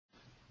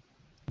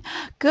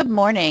Good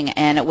morning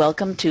and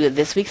welcome to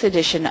this week's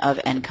edition of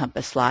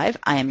NCompass Live.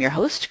 I am your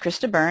host,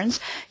 Krista Burns,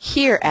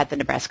 here at the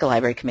Nebraska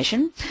Library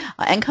Commission.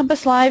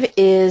 NCompass Live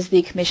is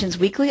the Commission's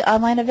weekly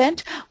online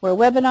event. We're a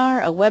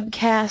webinar, a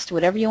webcast,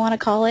 whatever you want to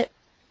call it.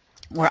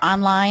 We're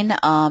online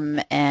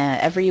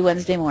every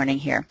Wednesday morning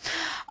here.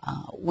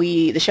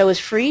 The show is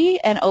free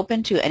and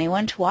open to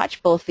anyone to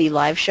watch, both the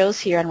live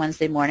shows here on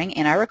Wednesday morning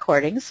and our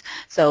recordings.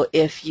 So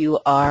if you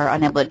are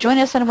unable to join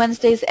us on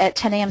Wednesdays at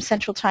 10 a.m.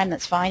 Central Time,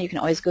 that's fine. You can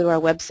always go to our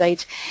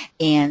website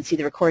and see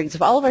the recordings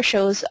of all of our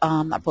shows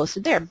are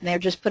posted there. And they're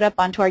just put up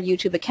onto our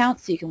YouTube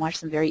account, so you can watch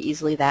them very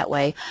easily that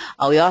way.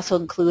 We also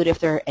include, if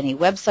there are any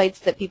websites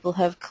that people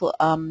have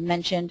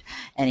mentioned,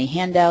 any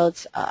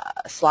handouts,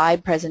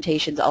 slide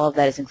presentations, all of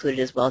that is included,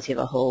 as well as you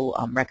have a whole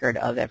record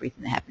of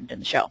everything that happened in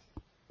the show.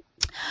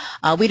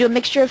 We do a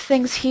mixture of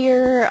things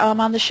here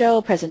on the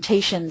show: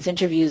 presentations,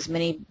 interviews,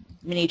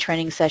 mini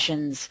training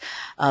sessions,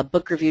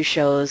 book review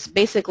shows.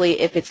 Basically,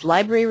 if it's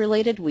library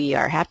related, we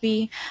are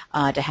happy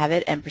to have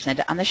it and present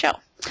it on the show.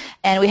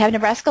 And we have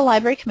Nebraska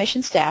Library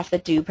Commission staff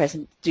that do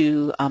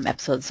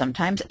episodes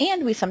sometimes,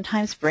 and we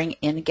sometimes bring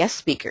in guest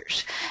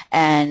speakers.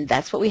 And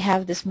that's what we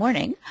have this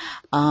morning.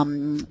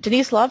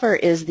 Denise Lawver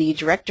is the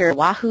director of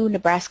Wahoo,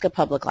 Nebraska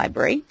Public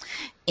Library,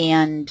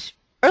 and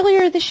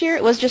earlier this year,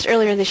 it was just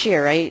earlier this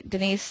year, right,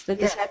 Denise? That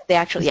this had the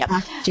actual,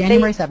 yeah,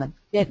 January 7th.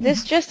 Yeah,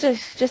 this just the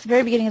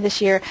very beginning of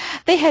this year,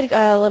 they had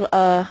a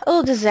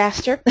little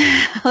disaster,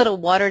 a little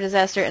water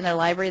disaster in their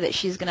library that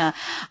she's gonna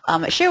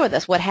share with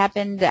us what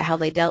happened, how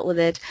they dealt with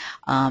it,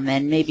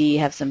 and maybe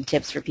have some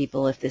tips for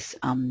people if this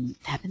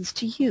happens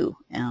to you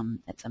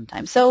at some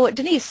time. So,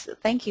 Denise,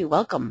 thank you.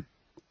 Welcome.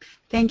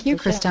 Thank you,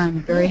 Krista.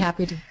 I'm very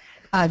happy to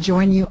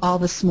join you all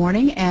this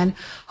morning, and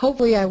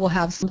hopefully I will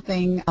have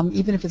something,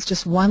 even if it's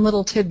just one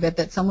little tidbit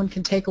that someone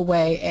can take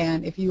away,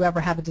 and if you ever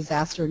have a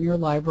disaster in your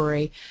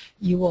library,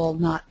 you will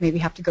not maybe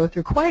have to go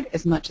through quite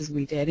as much as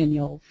we did, and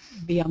you'll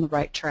be on the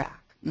right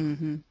track.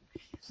 Mm-hmm.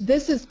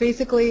 This is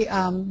basically,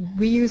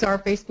 we use our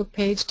Facebook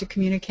page to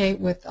communicate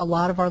with a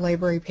lot of our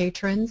library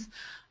patrons.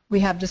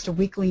 We have just a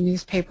weekly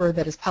newspaper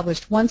that is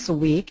published once a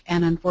week,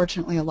 and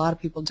unfortunately a lot of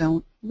people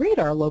don't read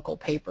our local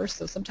paper,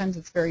 so sometimes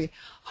it's very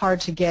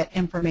hard to get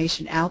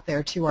information out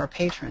there to our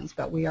patrons,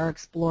 but we are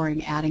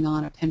exploring adding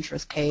on a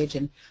Pinterest page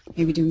and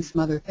maybe doing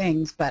some other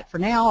things. But for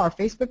now, our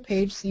Facebook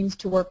page seems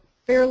to work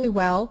fairly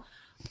well,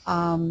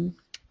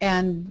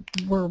 and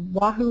we're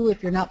Wahoo.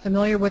 If you're not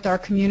familiar with our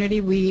community,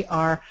 we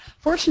are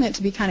fortunate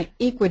to be kind of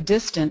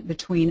equidistant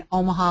between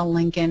Omaha,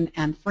 Lincoln,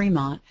 and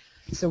Fremont.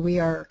 So we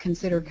are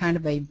considered kind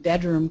of a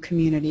bedroom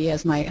community,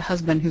 as my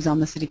husband, who's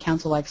on the city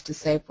council, likes to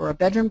say. For a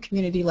bedroom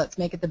community, let's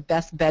make it the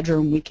best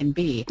bedroom we can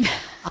be.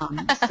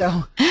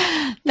 So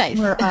nice.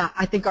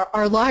 I think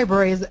our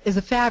library is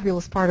a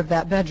fabulous part of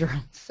that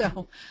bedroom.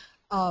 So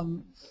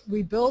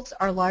we built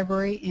our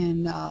library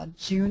in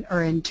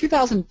in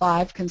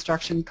 2005.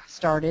 Construction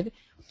started.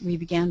 We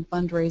began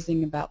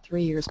fundraising about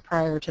 3 years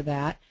prior to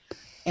that.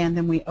 And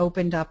then we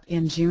opened up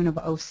in June of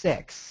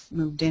 '06,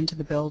 moved into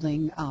the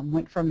building,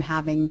 went from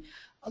having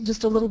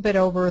just a little bit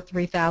over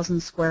 3,000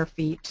 square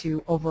feet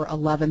to over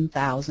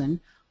 11,000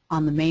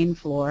 on the main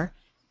floor.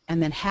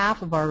 And then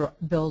half of our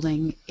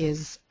building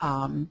is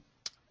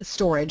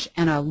storage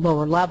and a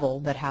lower level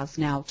that has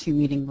now 2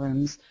 meeting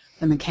rooms,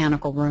 the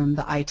mechanical room,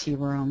 the IT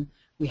room.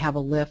 We have a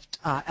lift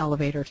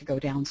elevator to go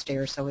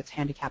downstairs, so it's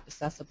handicap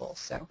accessible.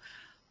 So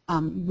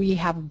we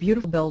have a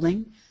beautiful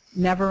building.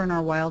 Never in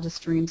our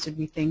wildest dreams did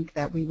we think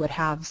that we would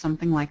have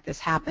something like this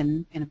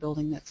happen in a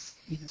building that's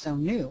so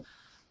new.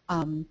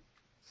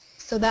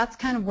 So that's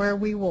kind of where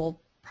we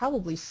will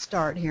probably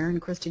start here. And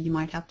Krista, you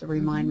might have to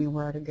remind me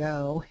where to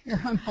go.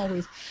 Here,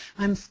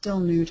 I'm still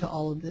new to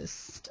all of this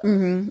stuff.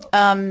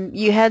 Mm-hmm.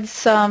 You had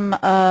some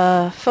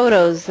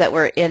photos that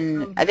were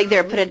in, I think they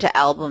were put into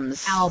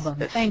albums. Album.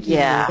 Thank you.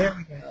 Yeah. There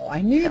we go.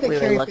 I knew that we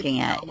were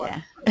looking at.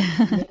 Yeah.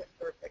 Made it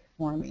perfect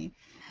for me.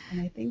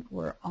 And I think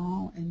we're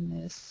all in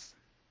this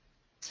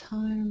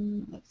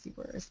time. Let's see,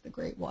 where is the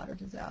Great Water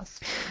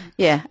Disaster?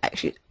 Yeah,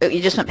 actually,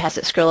 you just went past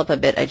it. Scroll up a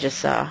bit. I just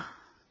saw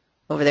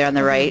over there on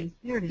the right.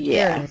 There it is.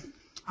 Yeah. There it is.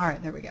 All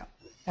right, there we go.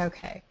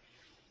 Okay.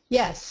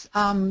 Yes,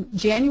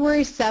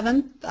 January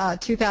 7th,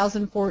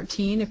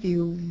 2014, if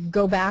you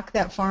go back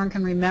that far and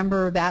can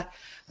remember, that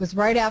was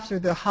right after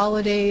the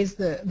holidays.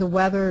 The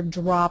weather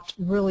dropped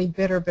really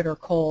bitter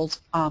cold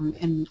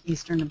in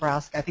eastern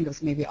Nebraska. I think it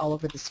was maybe all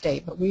over the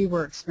state, but we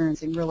were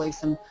experiencing really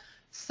some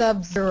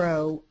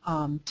sub-zero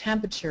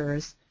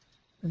temperatures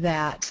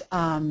that,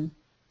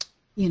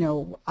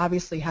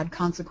 obviously had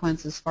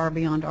consequences far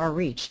beyond our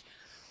reach.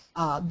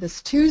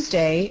 This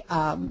Tuesday,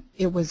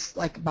 it was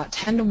like about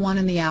 10 to 1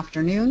 in the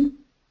afternoon,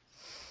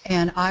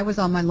 and I was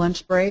on my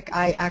lunch break.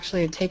 I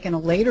actually had taken a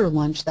later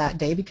lunch that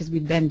day because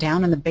we'd been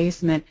down in the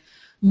basement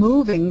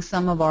moving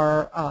some of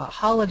our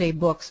holiday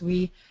books.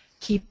 We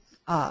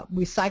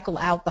cycle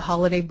out the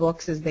holiday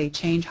books as they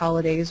change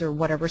holidays or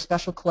whatever,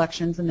 special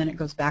collections, and then it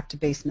goes back to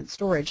basement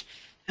storage.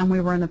 And we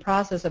were in the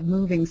process of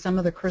moving some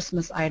of the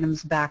Christmas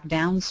items back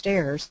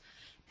downstairs,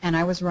 and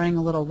I was running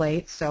a little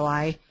late, so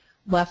I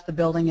left the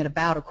building at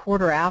about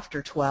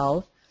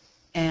 12:15,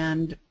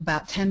 and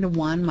about 10 to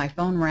 1, my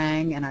phone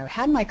rang, and I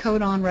had my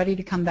coat on ready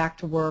to come back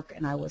to work,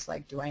 and I was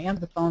like, do I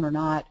answer the phone or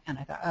not? And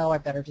I thought, oh, I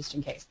better just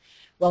in case.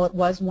 Well, it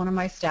was one of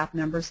my staff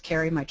members,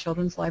 Carrie, my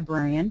children's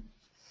librarian,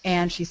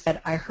 and she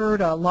said, I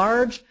heard a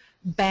large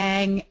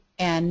bang,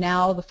 and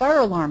now the fire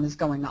alarm is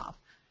going off.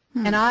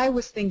 And I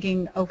was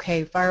thinking,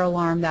 okay, fire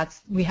alarm,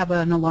 we have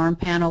an alarm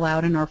panel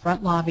out in our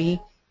front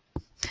lobby.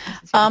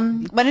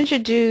 Why don't you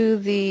do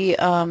the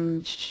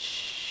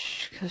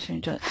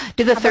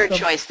third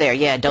choice there?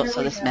 Yeah, don't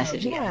show this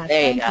message again.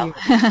 There you go.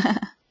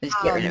 Just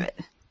get rid of it.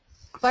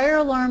 Fire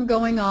alarm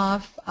going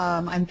off.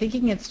 I'm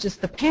thinking it's just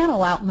the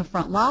panel out in the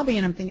front lobby,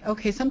 and I'm thinking,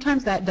 okay,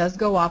 sometimes that does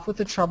go off with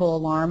a trouble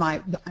alarm.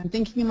 I'm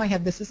thinking in my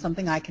head, this is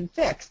something I can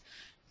fix.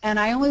 And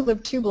I only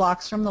live 2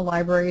 blocks from the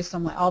library, so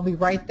I'm like, I'll be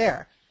right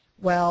there.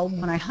 Well,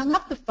 when I hung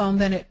up the phone,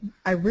 then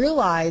I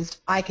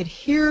realized I could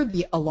hear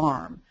the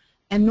alarm.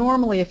 And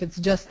normally, if it's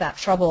just that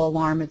trouble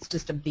alarm, it's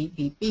just a beep,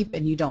 beep, beep,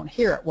 and you don't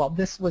hear it. Well,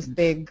 this was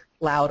big,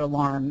 loud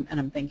alarm,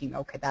 and I'm thinking,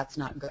 okay, that's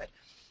not good.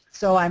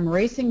 So I'm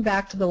racing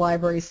back to the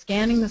library,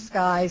 scanning the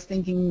skies,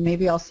 thinking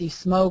maybe I'll see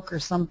smoke or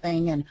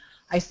something, and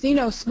I see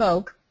no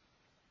smoke,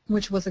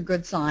 which was a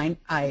good sign.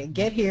 I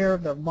get here,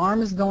 the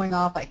alarm is going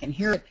off, I can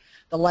hear it,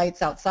 the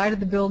lights outside of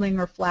the building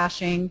are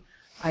flashing.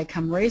 I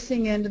come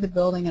racing into the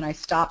building, and I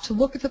stop to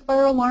look at the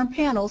fire alarm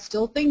panel,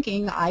 still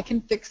thinking I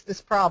can fix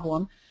this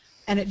problem.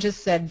 And it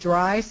just said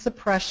dry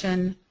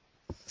suppression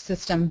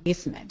system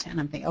basement. And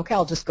I'm thinking, okay,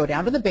 I'll just go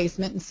down to the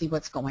basement and see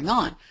what's going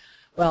on.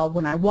 Well,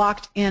 when I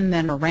walked in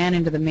then or ran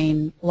into the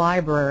main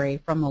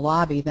library from the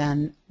lobby,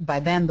 then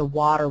by then the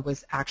water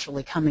was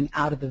actually coming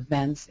out of the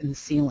vents in the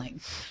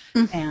ceiling.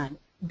 And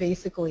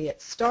basically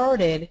it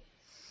started,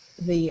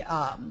 the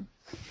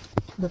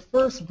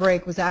first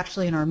break was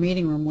actually in our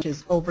meeting room, which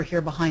is over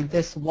here behind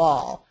this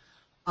wall.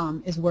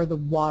 Is where the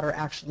water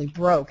actually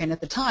broke. And at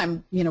the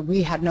time, you know,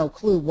 we had no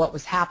clue what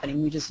was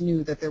happening. We just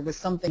knew that there was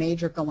something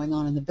major going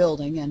on in the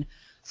building. And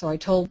so I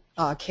told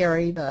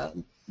Carrie,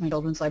 my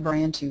children's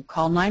librarian, to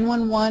call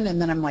 911. And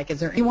then I'm like,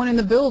 is there anyone in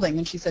the building?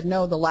 And she said,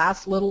 no, the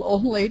last little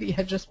old lady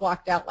had just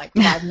walked out like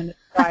 5 minutes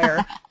prior.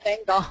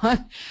 Thank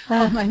God.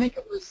 I think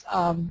it was,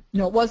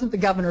 no, it wasn't the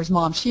governor's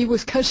mom. She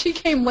was, because she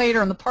came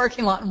later in the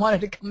parking lot and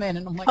wanted to come in.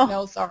 And I'm like,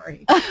 no,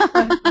 sorry.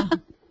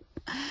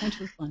 Which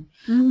was fun.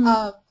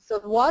 So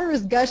the water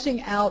is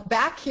gushing out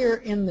back here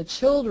in the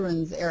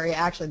children's area.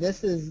 Actually,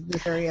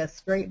 this area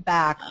straight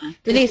back.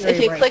 Denise, if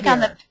you click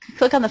on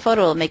the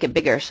photo, it'll make it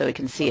bigger so we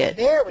can see it.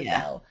 There we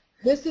go.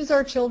 This is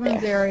our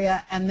children's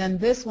area, and then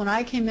this, when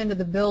I came into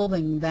the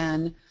building,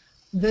 then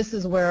this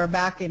is where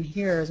back in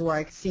here is where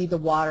I could see the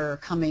water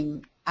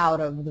coming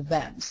out of the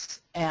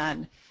vents,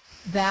 and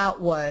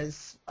that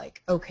was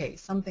like, okay,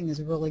 something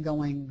is really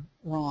going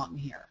wrong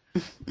here.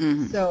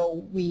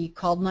 So we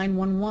called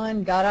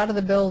 911, got out of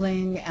the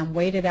building, and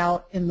waited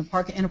out in the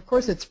park. And of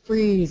course, it's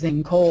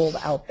freezing cold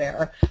out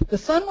there. The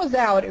sun was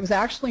out. It was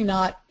actually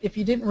not, if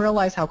you didn't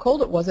realize how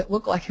cold it was, it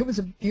looked like it was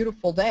a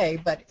beautiful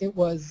day, but it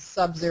was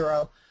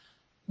sub-zero.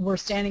 We're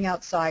standing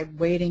outside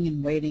waiting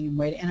and waiting and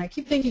waiting. And I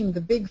keep thinking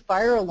the big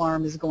fire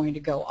alarm is going to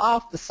go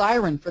off, the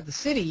siren for the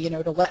city, you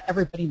know, to let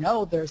everybody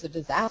know there's a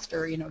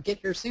disaster, you know, get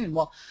here soon.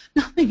 Well,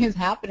 nothing is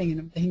happening, and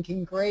I'm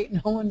thinking, great,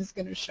 no one is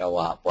going to show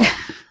up. Well,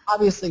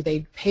 obviously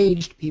they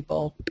paged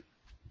people,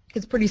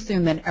 because pretty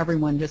soon then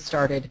everyone just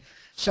started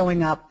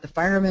showing up. The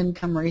firemen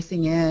come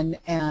racing in,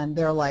 and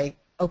they're like,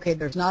 okay,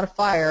 there's not a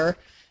fire.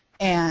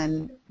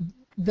 And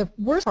the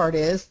worst part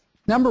is,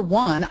 number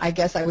one, I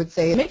guess I would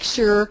say, make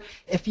sure,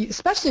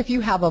 especially if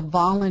you have a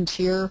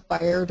volunteer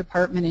fire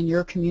department in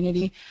your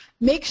community,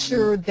 make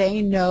sure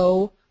they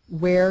know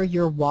where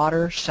your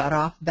water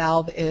shutoff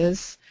valve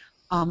is.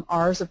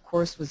 Ours, of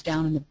course, was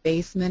down in the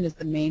basement as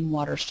the main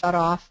water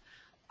shutoff.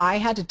 I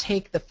had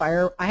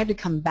to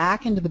come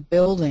back into the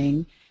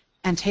building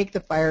and take the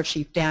fire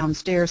chief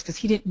downstairs,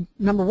 because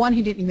number one,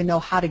 he didn't even know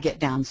how to get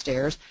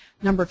downstairs.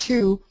 Number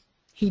two,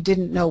 he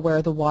didn't know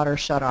where the water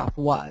shutoff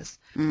was.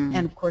 And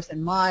of course,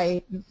 in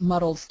my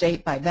muddled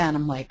state by then,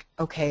 I'm like,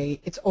 okay,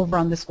 it's over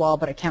on this wall,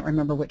 but I can't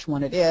remember which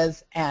one it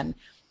is. And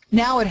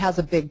now it has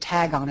a big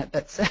tag on it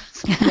that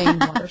says main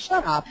water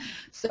shutoff.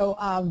 So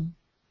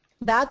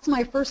that's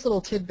my first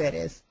little tidbit,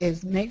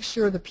 is make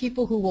sure the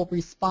people who will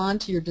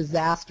respond to your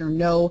disaster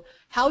know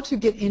how to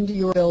get into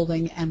your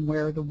building and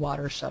where the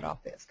water shutoff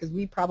is. Because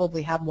we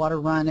probably had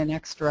water run an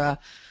extra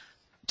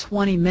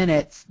 20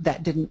 minutes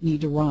that didn't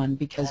need to run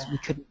because we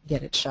couldn't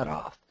get it shut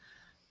off.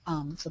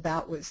 So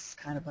that was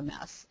kind of a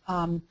mess.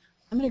 I'm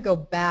going to go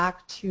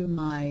back to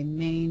my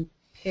main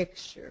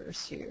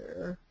pictures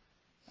here.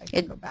 I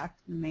can go back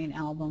to the main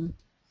album.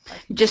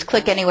 Just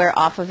click anywhere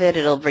off of it.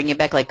 It'll bring you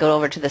back. Like, go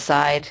over to the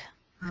side.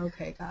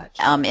 Okay,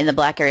 gotcha. In the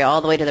black area,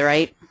 all the way to the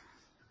right.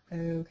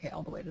 Okay,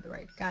 all the way to the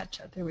right.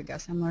 Gotcha. There we go.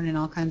 So I'm learning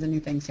all kinds of new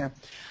things here.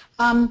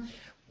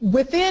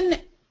 Within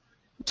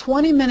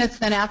 20 minutes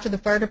then after the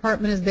fire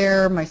department is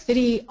there,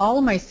 all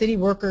of my city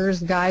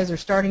workers, guys, are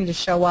starting to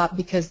show up,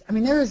 because, I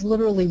mean, there is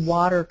literally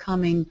water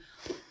coming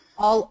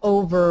all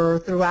over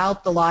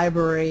throughout the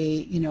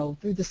library, you know,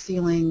 through the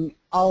ceiling,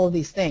 all of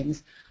these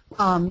things.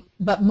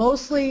 But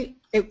mostly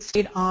it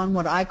stayed on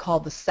what I call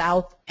the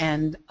south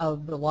end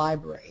of the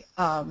library.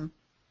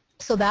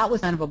 So that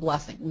was kind of a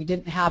blessing. We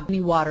didn't have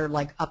any water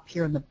like up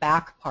here in the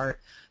back part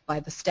by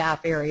the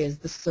staff areas,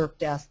 the circ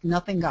desk.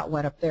 Nothing got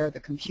wet up there.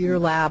 The computer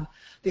lab.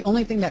 The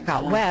only thing that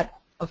got wet,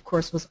 of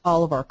course, was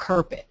all of our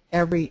carpet.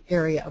 Every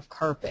area of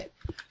carpet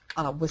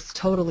was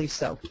totally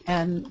soaked.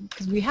 And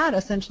because we had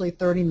essentially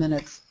 30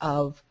 minutes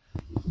of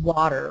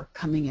water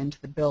coming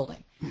into the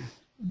building.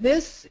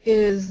 This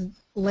is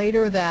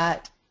later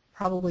that,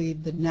 probably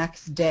the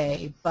next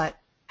day, but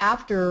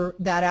after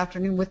that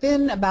afternoon,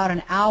 within about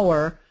an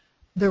hour,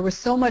 there was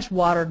so much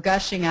water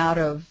gushing out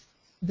of,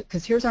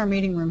 because here's our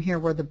meeting room here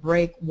where the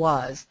break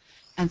was,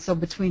 and so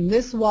between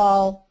this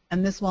wall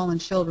and this wall in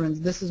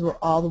children's, this is where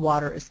all the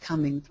water is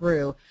coming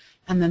through,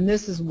 and then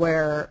this is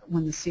where,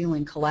 when the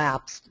ceiling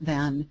collapsed,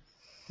 then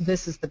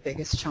this is the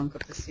biggest chunk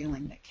of the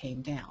ceiling that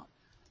came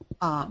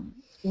down.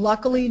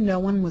 Luckily, no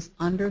one was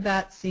under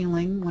that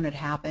ceiling when it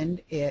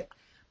happened. It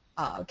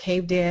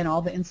caved in,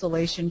 all the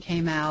insulation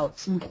came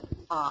out.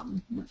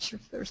 I'm not sure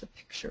if there's a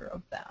picture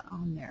of that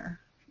on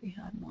there. We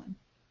had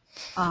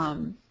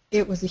one.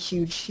 It was a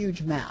huge,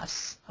 huge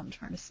mess. I'm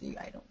trying to see.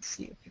 I don't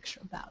see a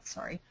picture of that.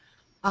 Sorry.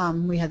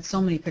 We had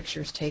so many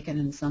pictures taken,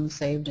 and some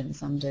saved and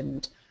some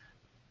didn't.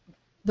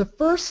 The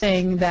first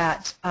thing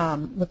that,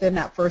 within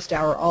that first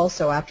hour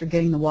also, after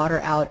getting the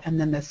water out, and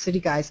then the city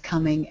guys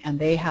coming, and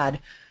they had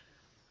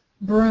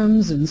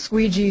brooms and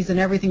squeegees and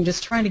everything,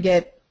 just trying to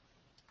get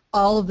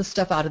all of the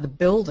stuff out of the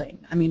building.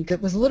 I mean,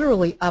 it was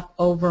literally up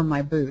over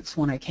my boots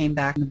when I came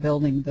back in the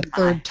building the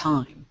third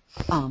time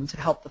to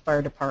help the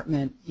fire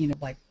department. You know,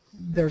 like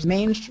there's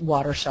main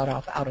water shut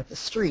off out at the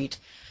street,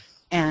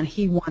 and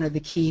he wanted the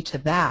key to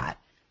that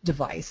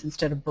device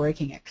instead of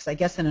breaking it, because I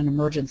guess in an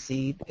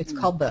emergency, it's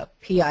called the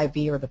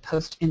PIV, or the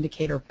post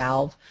indicator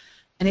valve,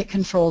 and it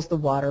controls the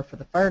water for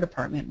the fire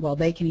department. Well,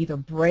 they can either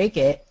break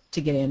it to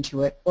get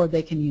into it, or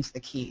they can use the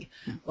key.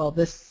 Well,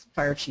 this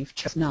fire chief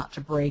chose not to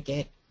break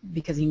it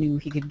because he knew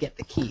he could get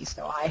the key.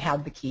 So I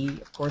had the key,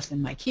 of course,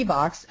 in my key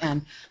box,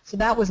 and so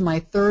that was my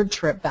third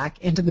trip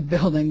back into the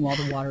building while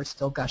the water's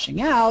still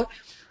gushing out.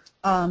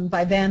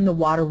 By then, the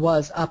water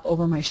was up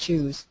over my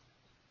shoes,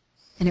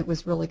 and it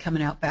was really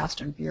coming out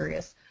fast and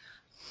furious.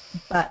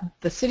 But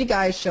the city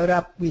guys showed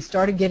up. We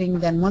started getting,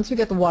 then once we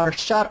got the water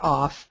shut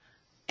off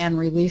and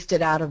released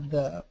it out of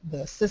the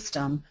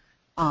system,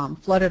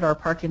 flooded our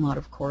parking lot,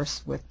 of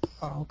course, with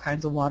all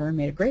kinds of water and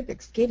made a great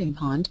big skating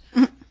pond.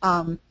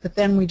 But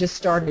then we just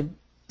started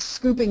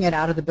scooping it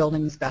out of the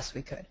building as best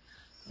we could.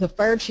 The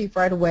fire chief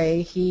right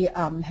away, he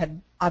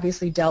had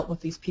obviously dealt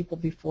with these people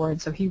before,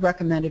 and so he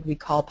recommended we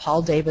call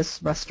Paul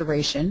Davis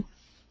Restoration,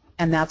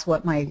 and that's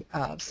what my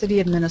city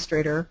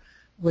administrator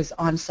was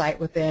on site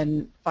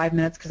within 5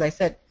 minutes, because I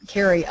said,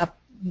 Carrie,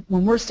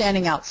 when we're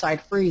standing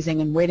outside freezing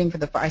and waiting for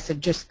the fire, I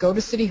said, just go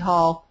to City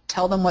Hall,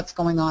 tell them what's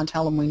going on,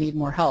 tell them we need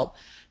more help.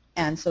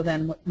 And so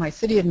then my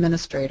city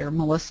administrator,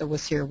 Melissa,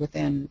 was here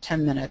within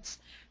 10 minutes,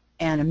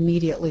 and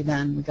immediately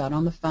then we got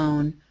on the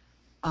phone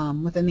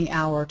within the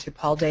hour to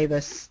Paul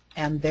Davis,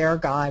 and their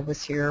guy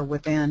was here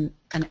within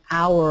an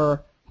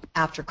hour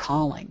after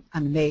calling.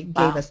 I mean, they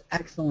gave us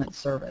excellent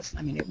service.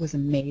 I mean, it was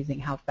amazing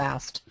how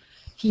fast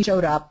he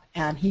showed up,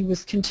 and he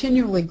was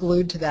continually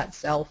glued to that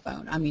cell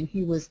phone. I mean,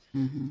 he was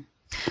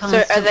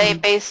So are they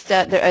based,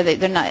 are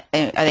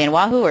they in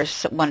Wahoo, or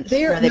one,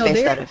 where are they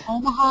based out of? They're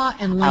Omaha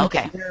and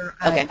Lincoln.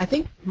 Okay. I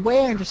think the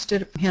way I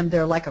understood it from him,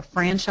 they're like a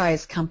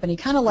franchise company,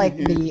 kind of like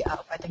the,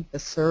 I think the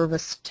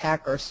Service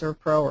Tech or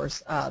ServPro,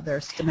 or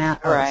their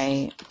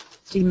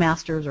Steam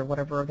Masters or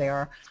whatever they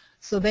are.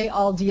 So they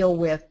all deal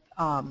with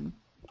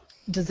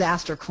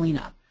disaster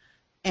cleanup.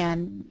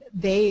 And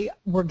they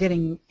were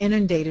getting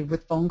inundated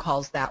with phone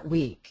calls that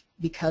week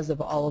because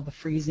of all of the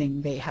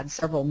freezing. They had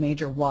several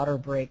major water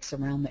breaks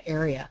around the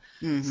area.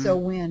 So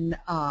when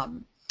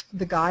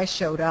the guy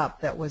showed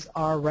up that was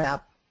our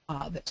rep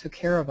that took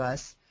care of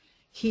us,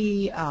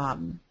 he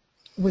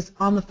was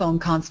on the phone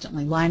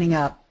constantly, lining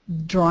up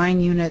drying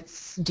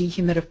units,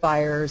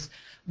 dehumidifiers,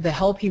 the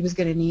help he was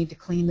going to need to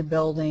clean the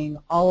building,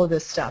 all of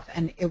this stuff.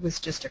 And it was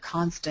just a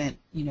constant,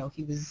 you know,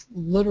 he was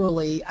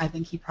literally, I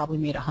think he probably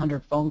made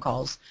 100 phone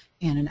calls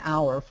in an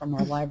hour from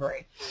our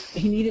library.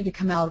 He needed to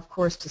come out, of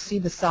course, to see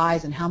the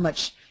size and how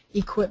much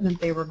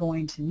equipment they were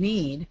going to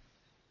need.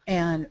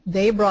 And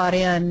they brought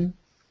in,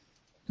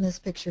 this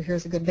picture here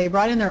is a good, they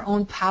brought in their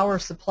own power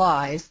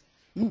supplies.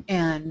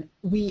 And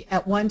we,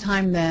 at one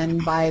time then,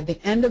 by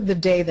the end of the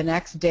day, the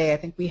next day, I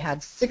think we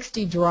had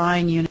 60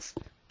 drying units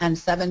and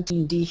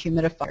 17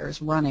 dehumidifiers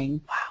running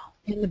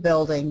in the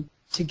building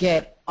to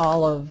get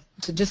all of,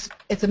 to just,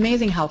 it's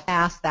amazing how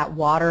fast that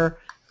water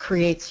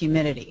creates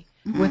humidity.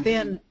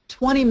 Within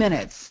 20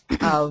 minutes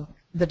of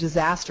the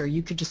disaster,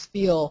 you could just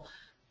feel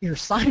your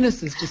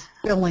sinuses just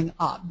filling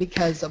up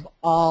because of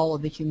all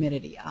of the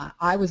humidity.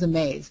 I was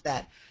amazed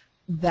that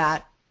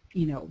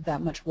you know,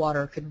 that much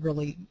water could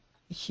really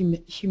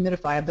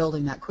humidify a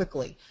building that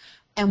quickly.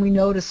 And we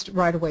noticed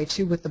right away,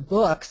 too, with the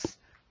books,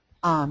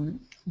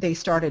 they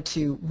started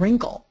to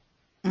wrinkle.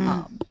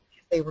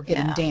 They were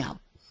getting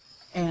damp.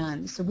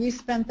 And so we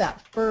spent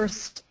that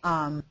first,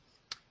 probably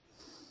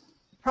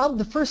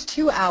the first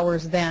 2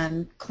 hours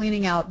then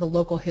cleaning out the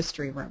local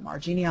history room, our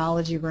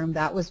genealogy room.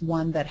 That was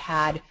one that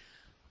had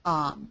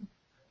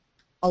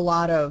a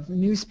lot of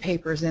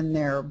newspapers in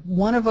there,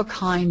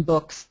 one-of-a-kind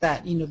books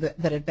that, you know,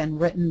 that had been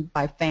written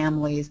by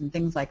families and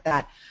things like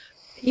that.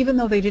 Even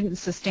though they didn't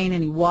sustain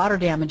any water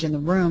damage in the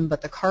room,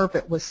 but the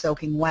carpet was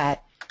soaking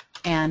wet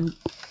and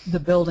the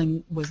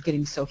building was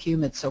getting so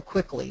humid so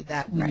quickly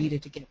that we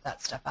needed to get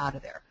that stuff out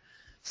of there.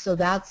 So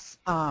that's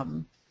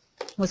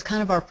was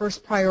kind of our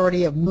first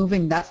priority of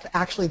moving. That's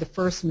actually the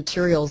first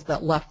materials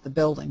that left the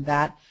building.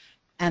 That,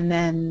 and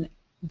then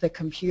the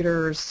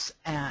computers,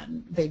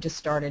 and they just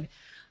started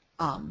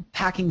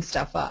packing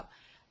stuff up.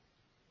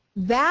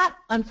 That,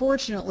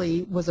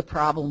 unfortunately, was a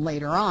problem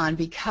later on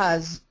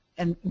because,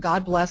 and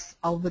God bless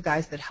all of the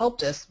guys that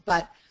helped us,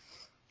 but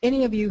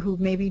any of you who've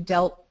maybe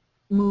dealt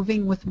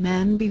moving with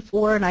men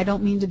before, and I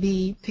don't mean to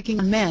be picking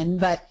on men,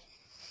 but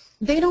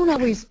they don't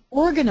always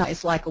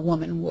organize like a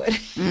woman would.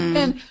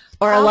 And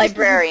or a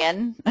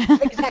librarian.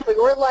 Exactly,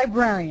 or a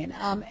librarian.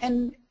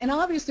 And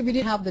obviously we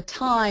didn't have the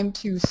time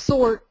to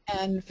sort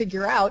and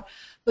figure out,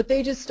 but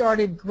they just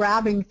started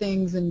grabbing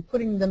things and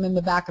putting them in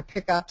the back of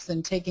pickups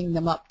and taking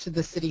them up to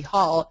the city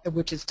hall,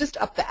 which is just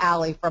up the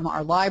alley from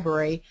our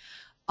library,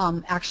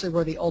 actually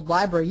where the old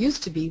library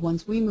used to be.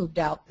 Once we moved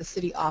out, the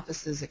city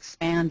offices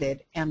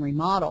expanded and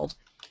remodeled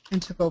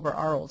and took over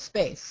our old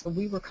space. So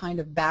we were kind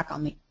of back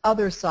on the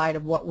other side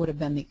of what would have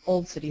been the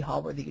old city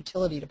hall where the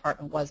utility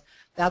department was.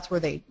 That's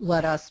where they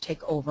let us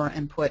take over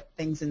and put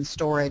things in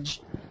storage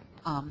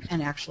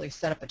and actually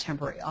set up a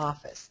temporary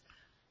office.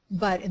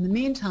 But in the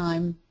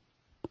meantime,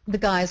 the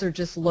guys are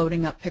just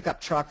loading up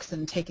pickup trucks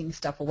and taking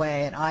stuff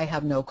away, and I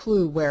have no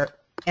clue where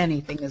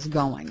anything is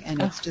going,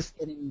 and it's just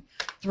getting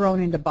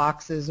thrown into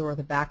boxes or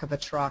the back of a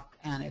truck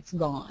and it's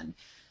gone.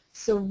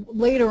 So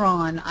later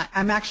on,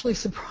 I'm actually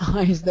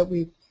surprised that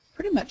we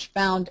pretty much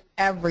found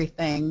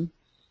everything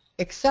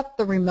except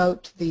the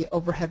remote to the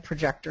overhead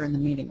projector in the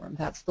meeting room.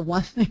 That's the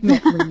one thing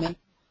that remains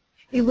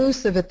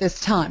elusive at this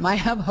time. I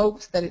have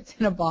hopes that it's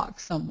in a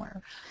box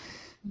somewhere.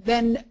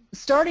 Then,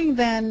 starting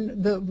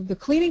then, the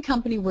cleaning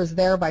company was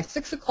there by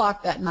 6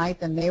 o'clock that night.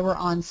 Then they were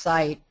on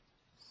site,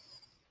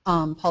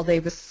 Paul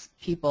Davis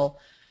people,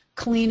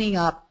 cleaning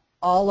up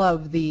all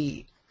of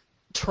the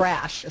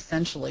trash,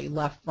 essentially,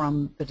 left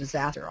from the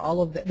disaster.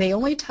 All of they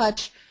only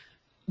touch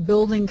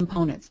building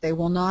components. They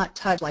will not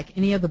touch like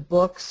any of the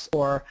books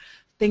or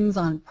things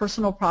on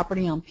personal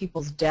property on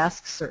people's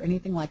desks or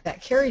anything like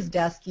that. Carrie's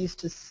desk used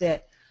to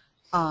sit,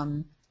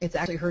 it's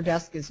actually, her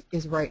desk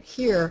is right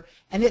here,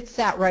 and it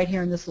sat right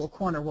here in this little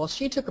corner. Well,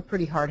 she took a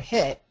pretty hard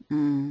hit.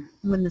 When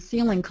the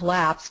ceiling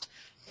collapsed,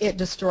 it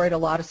destroyed a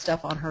lot of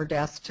stuff on her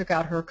desk, took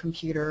out her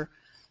computer.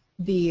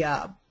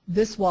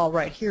 This wall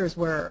right here is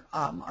where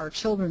our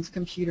children's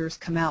computers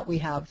come out. We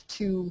have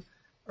 2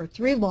 or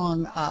 3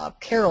 long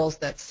carols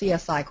that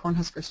CSI,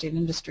 Cornhusker State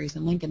Industries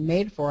in Lincoln,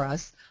 made for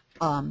us,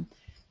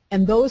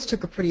 and those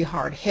took a pretty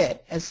hard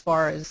hit as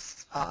far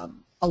as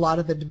a lot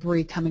of the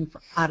debris coming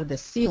out of the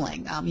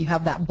ceiling. You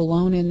have that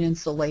blown-in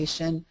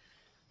insulation,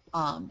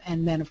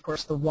 and then, of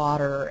course, the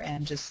water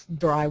and just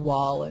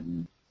drywall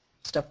and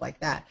stuff like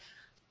that.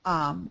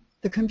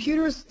 The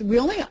computers, we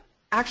only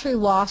actually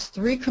lost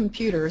 3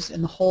 computers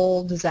in the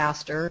whole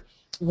disaster.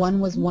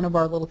 One was one of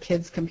our little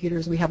kids'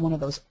 computers. We have one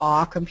of those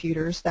AW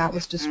computers. That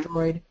was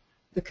destroyed.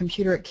 The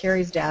computer at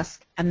Carrie's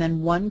desk, and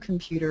then 1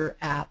 computer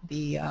at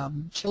the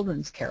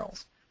children's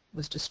carols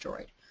was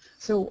destroyed.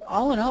 So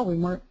all in all, we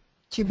weren't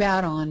too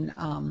bad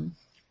on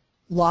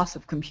loss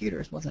of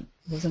computers. Wasn't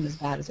as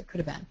bad as it could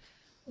have been.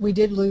 We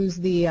did lose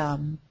the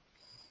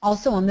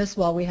also on this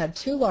wall we had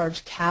 2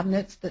 large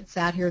cabinets that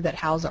sat here that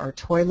house our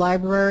toy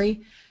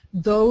library.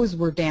 Those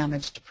were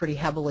damaged pretty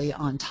heavily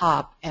on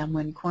top, and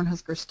when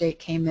Cornhusker State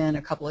came in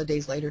a couple of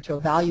days later to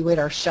evaluate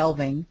our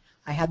shelving,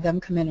 I had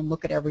them come in and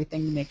look at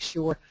everything to make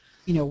sure,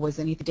 you know, was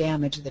anything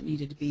damaged that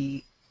needed to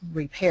be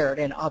repaired.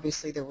 And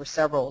obviously there were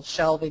several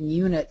shelving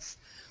units,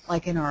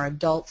 like in our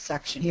adult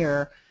section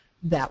here,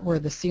 that where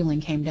the ceiling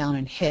came down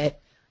and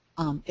hit.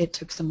 It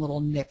took some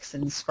little nicks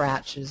and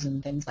scratches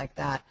and things like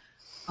that.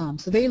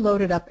 So they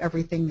loaded up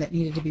everything that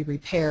needed to be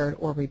repaired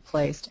or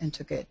replaced and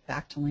took it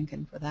back to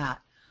Lincoln for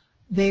that.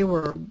 They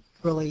were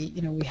really,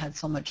 you know, we had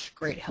so much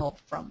great help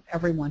from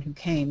everyone who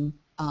came,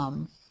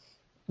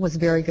 was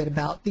very good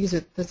about, this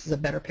is a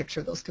better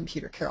picture of those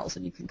computer carols,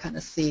 and you can kind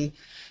of see,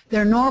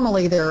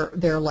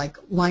 they're like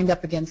lined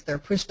up against, they're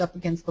pushed up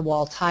against the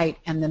wall tight,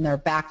 and then they're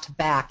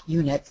back-to-back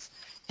units,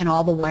 and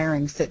all the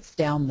wiring sits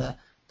down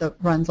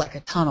runs like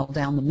a tunnel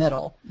down the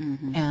middle,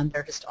 and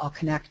they're just all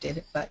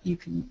connected, but you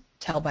can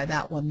tell by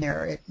that one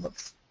there, it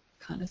looks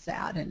kind of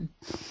sad, and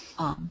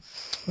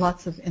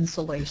lots of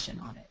insulation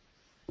on it.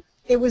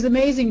 It was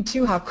amazing,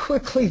 too, how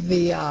quickly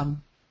the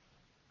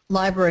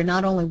library,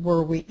 not only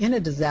were we in a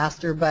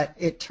disaster, but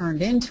it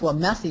turned into a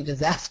messy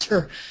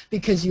disaster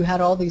because you had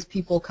all these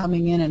people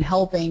coming in and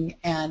helping,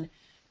 and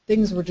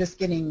things were just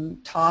getting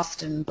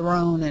tossed and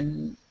thrown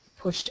and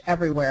pushed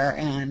everywhere,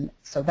 and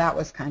so that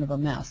was kind of a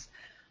mess.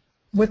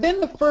 within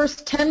the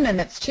first 10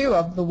 minutes, too,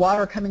 of the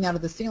water coming out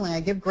of the ceiling, I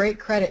give great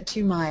credit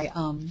to my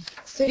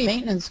city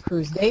maintenance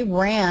crews. They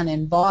ran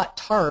and bought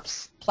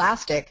tarps,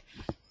 plastic,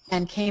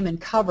 and came and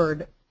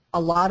covered a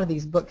lot of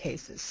these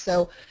bookcases.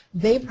 So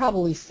they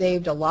probably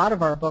saved a lot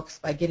of our books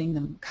by getting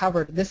them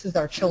covered. This is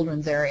our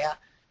children's area.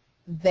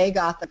 They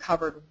got the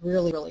covered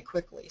really, really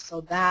quickly.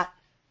 So that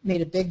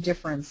made a big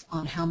difference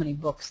on how many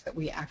books that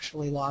we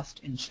actually lost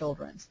in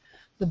children's.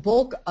 The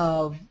bulk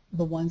of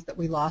the ones that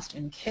we lost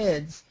in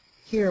kids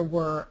here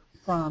were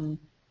from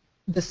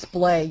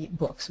display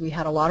books. We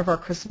had a lot of our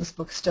Christmas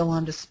books still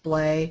on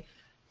display,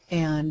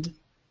 and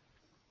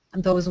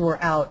those were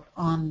out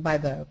on by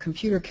the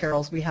computer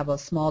carols. We have a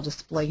small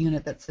display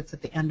unit that sits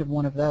at the end of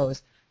one of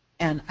those,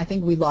 and I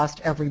think we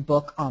lost every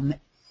book on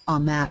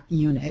that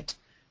unit.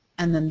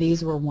 And then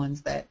these were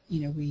ones that,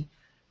 you know, we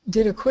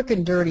did a quick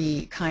and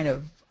dirty kind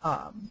of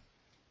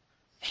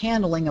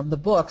handling of the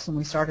books when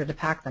we started to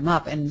pack them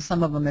up, and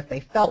some of them, if they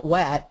felt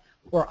wet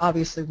or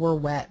obviously were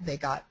wet, they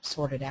got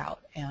sorted out.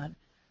 And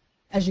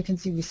as you can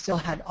see, we still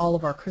had all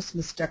of our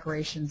Christmas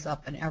decorations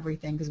up and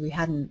everything because we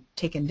hadn't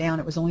taken down.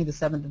 It was only the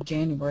 7th of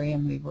January,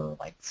 and we were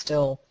like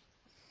still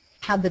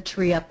had the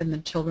tree up in the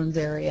children's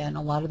area and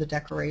a lot of the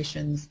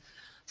decorations.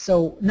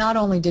 So not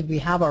only did we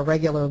have our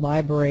regular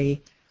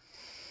library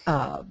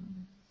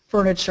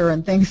furniture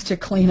and things to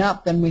clean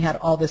up, then we had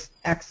all this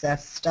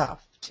excess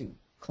stuff to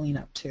clean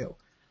up too.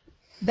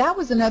 That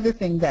was another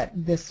thing that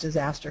this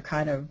disaster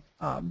kind of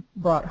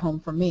brought home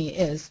for me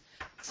is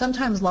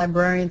sometimes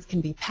librarians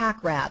can be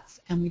pack rats,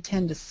 and we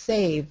tend to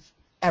save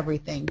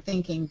everything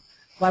thinking,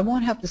 well, I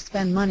won't have to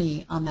spend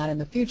money on that in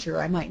the future.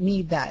 I might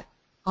need that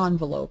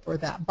envelope or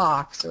that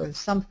box or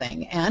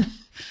something. And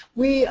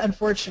we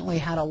unfortunately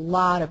had a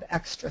lot of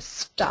extra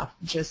stuff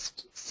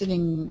just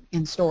sitting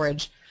in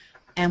storage.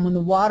 And when the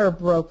water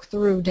broke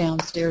through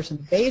downstairs in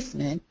the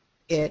basement,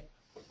 it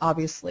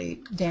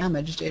obviously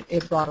damaged it.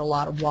 It brought a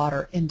lot of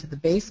water into the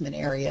basement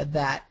area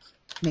that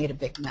made a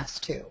big mess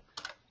too.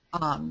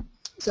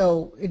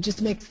 So it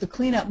just makes the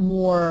cleanup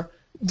more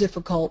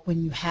difficult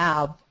when you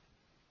have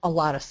a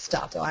lot of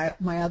stuff. So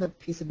my other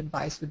piece of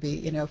advice would be,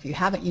 you know, if you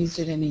haven't used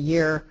it in a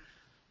year,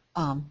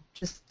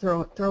 just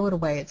throw it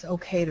away. It's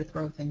okay to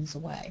throw things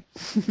away.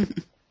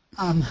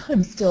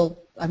 I'm still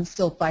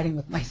fighting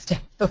with my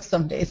staff though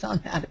some days on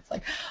that. It's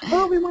like,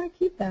 oh, we want to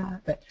keep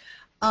that. But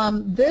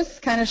this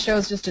kind of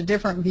shows just a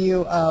different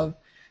view of,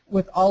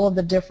 with all of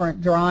the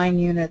different drawing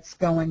units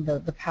going,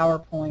 the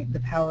PowerPoint, the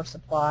power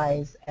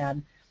supplies,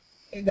 and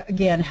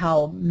again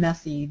how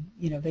messy,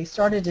 you know, they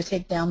started to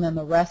take down then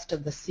the rest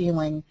of the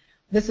ceiling.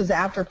 This is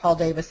after Paul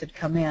Davis had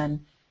come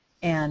in,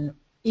 and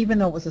even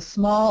though it was a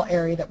small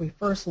area that we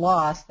first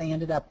lost, they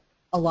ended up,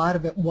 a lot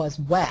of it was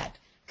wet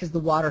because the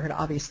water had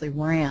obviously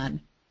ran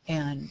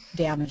and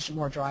damaged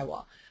more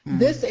drywall. Mm-hmm.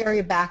 This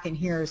area back in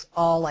here is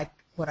all like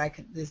what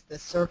is the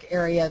circ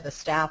area, the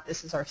staff.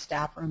 This is our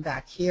staff room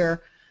back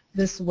here.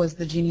 This was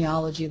the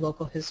genealogy,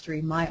 local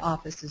history. My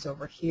office is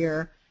over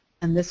here,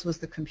 and this was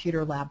the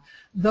computer lab.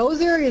 Those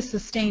areas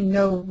sustained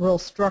no real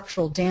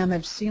structural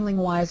damage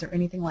ceiling-wise or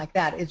anything like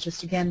that. It's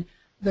just, again,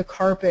 the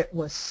carpet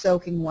was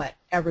soaking wet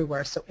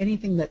everywhere. So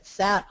anything that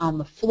sat on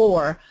the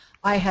floor,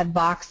 I had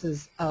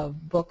boxes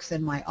of books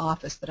in my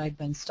office that I'd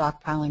been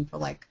stockpiling for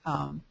like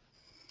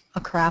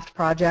a craft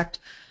project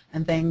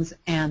and things,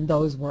 and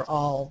those were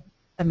all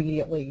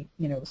immediately,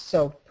 you know,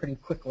 soaked pretty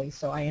quickly.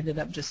 So I ended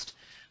up just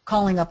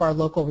calling up our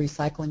local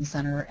recycling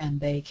center, and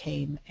they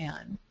came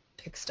and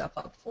picked stuff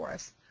up for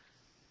us.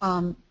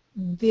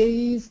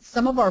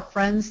 Some of our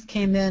friends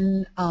came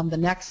in the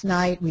next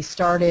night. We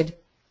started,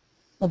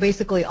 well,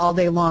 basically all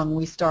day long,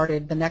 we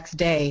started the next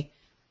day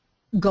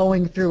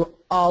going through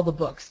all the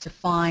books to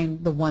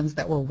find the ones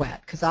that were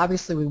wet, because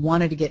obviously we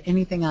wanted to get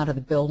anything out of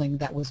the building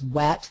that was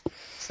wet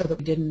so that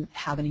we didn't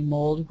have any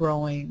mold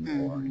growing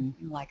or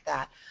anything like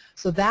that.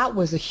 So that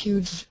was a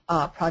huge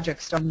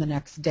project starting the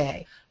next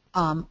day.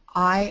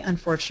 I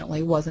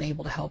unfortunately wasn't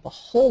able to help a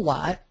whole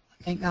lot.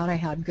 Thank God I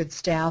had good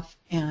staff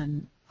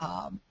and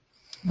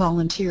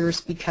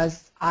volunteers,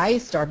 because I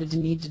started to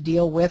need to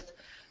deal with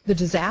the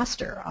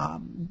disaster.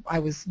 I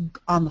was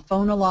on the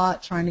phone a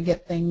lot trying to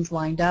get things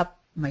lined up.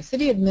 My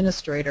city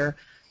administrator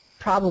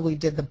probably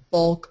did the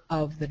bulk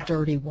of the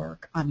dirty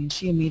work. I mean,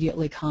 she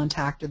immediately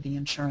contacted the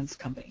insurance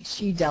company.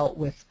 She dealt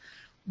with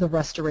the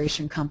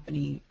restoration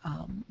company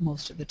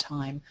most of the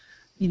time.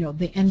 You know,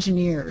 the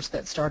engineers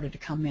that started to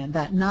come in.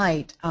 That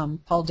night,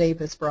 Paul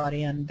Davis brought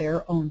in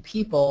their own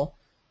people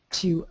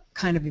to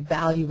kind of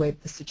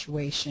evaluate the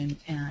situation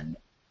and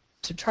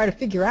to try to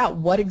figure out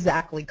what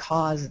exactly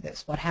caused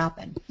this, what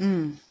happened.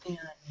 And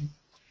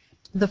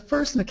the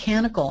first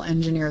mechanical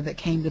engineer that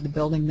came to the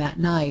building that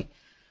night,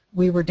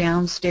 we were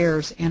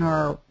downstairs in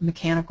our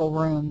mechanical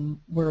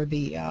room where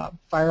the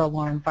fire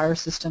alarm, fire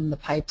system, the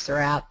pipes are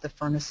at, the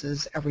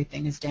furnaces,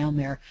 everything is down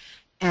there.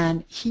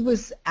 And he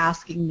was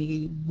asking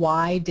me,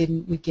 why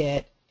didn't we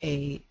get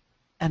an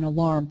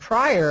alarm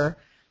prior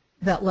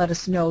that let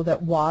us know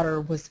that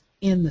water was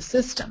in the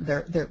system?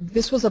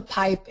 This was a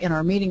pipe in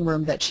our meeting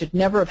room that should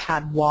never have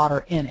had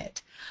water in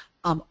it.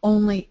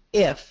 Only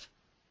if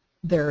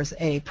there's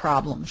a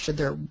problem should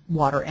there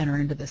water enter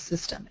into the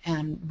system.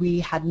 And we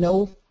had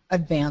no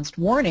advanced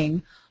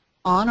warning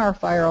on our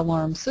fire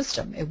alarm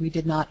system. We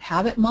did not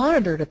have it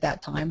monitored at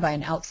that time by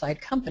an outside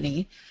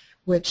company,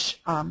 which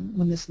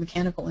when this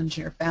mechanical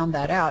engineer found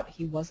that out,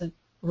 he wasn't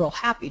real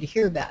happy to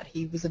hear that.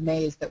 He was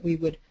amazed that we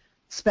would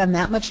spend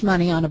that much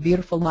money on a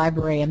beautiful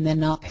library and then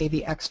not pay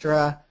the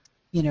extra,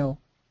 you know,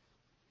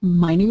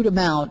 minute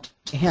amount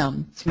to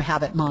him to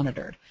have it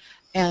monitored.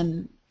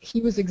 And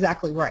he was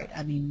exactly right.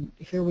 I mean,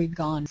 here we'd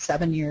gone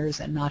 7 years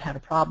and not had a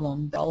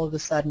problem. All of a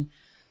sudden,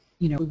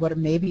 you know, we would have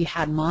maybe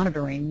had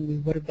monitoring. We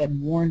would have been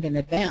warned in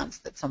advance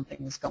that something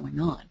was going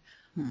on.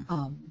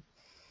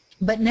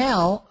 But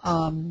now,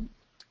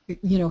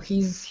 you know,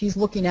 he's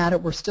looking at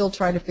it. We're still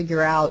trying to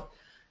figure out,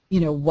 you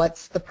know,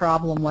 what's the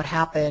problem, what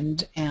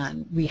happened.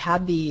 And we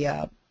had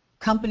the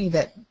company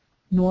that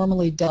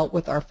normally dealt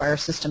with our fire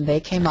system.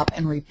 They came up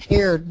and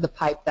repaired the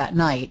pipe that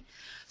night.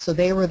 So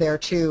they were there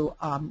too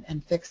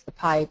and fixed the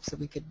pipe so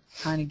we could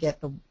kind of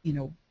get the, you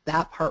know,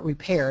 that part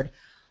repaired.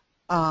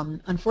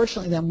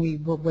 Unfortunately, then we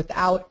were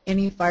without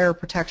any fire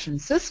protection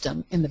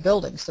system in the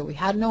building. So we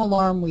had no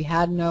alarm. We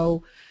had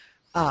no,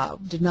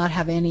 did not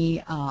have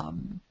any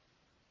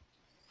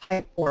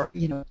pipe, or,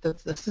 you know,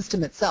 the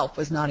system itself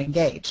was not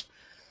engaged.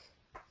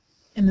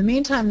 In the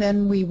meantime,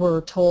 then we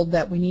were told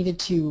that we needed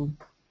to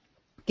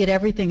get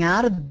everything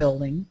out of the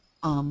building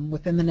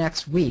within the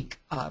next week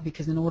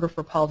because in order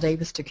for Paul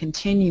Davis to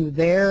continue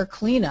their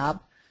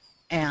cleanup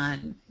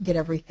and get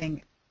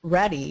everything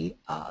ready,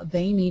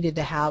 they needed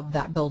to have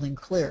that building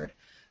cleared.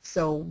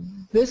 So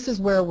this is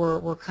where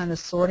we're kind of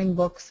sorting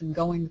books and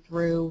going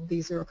through.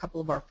 These are a couple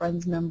of our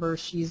friends'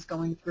 members. She's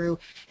going through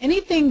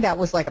anything that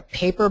was like a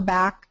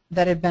paperback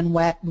that had been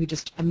wet. We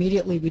just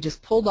immediately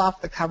pulled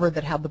off the cover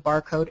that had the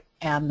barcode,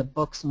 and the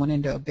books went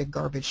into a big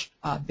garbage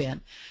bin.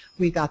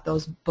 We got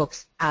those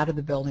books out of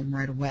the building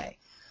right away.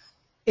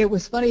 It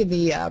was funny,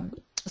 the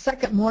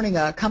second morning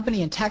a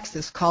company in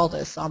Texas called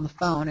us on the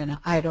phone, and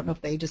I don't know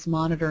if they just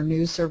monitor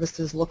news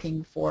services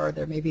looking for,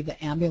 there may be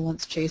the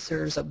ambulance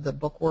chasers of the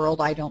book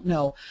world, I don't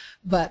know,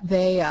 but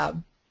they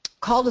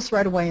called us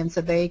right away and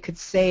said they could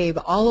save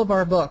all of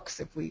our books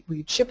if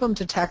we'd ship them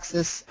to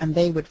Texas, and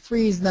they would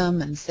freeze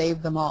them and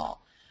save them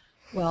all.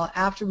 Well,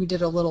 after we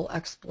did a little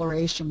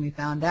exploration, we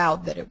found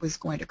out that it was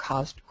going to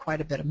cost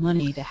quite a bit of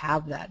money to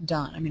have that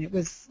done. I mean, it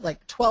was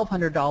like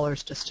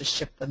 $1,200 just to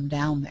ship them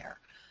down there.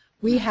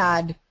 We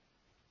had,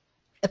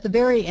 at the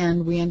very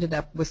end, we ended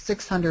up with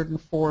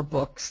 604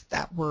 books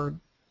that were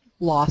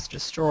lost,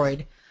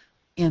 destroyed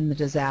in the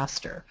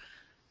disaster.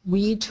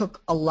 We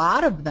took a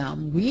lot of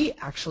them, we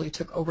actually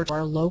took over to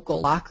our local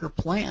locker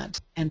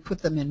plant and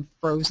put them in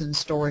frozen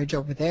storage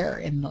over there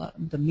in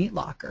the meat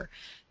locker.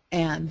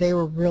 And they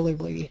were really,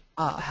 really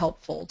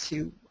helpful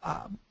to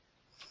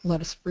let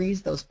us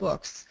freeze those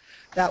books.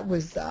 That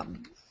was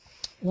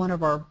one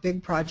of our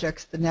big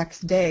projects the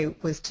next day,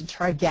 was to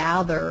try to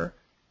gather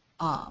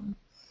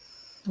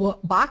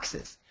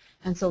boxes.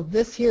 And so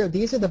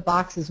these are the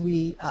boxes.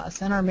 We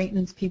sent our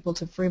maintenance people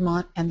to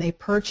Fremont, and they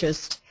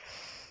purchased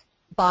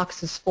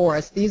boxes for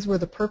us. These were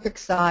the perfect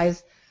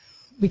size,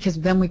 because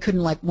then we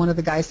couldn't, like one of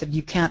the guys said,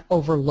 you can't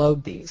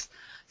overload these.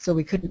 So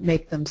we couldn't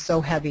make them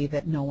so heavy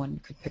that no one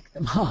could pick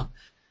them up.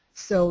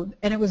 So,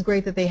 and it was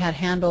great that they had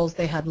handles,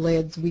 they had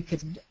lids. We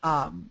could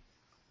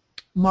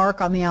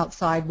mark on the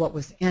outside what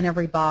was in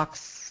every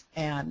box,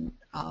 and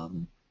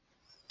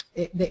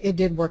it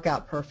did work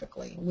out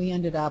perfectly. We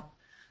ended up,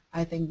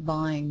 I think,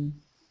 buying,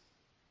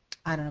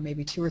 I don't know,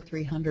 maybe 200 or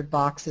 300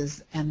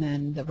 boxes, and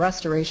then the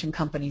restoration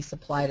company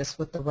supplied us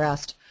with the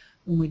rest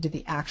when we did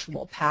the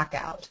actual pack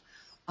out.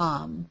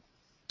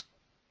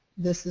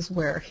 This is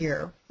where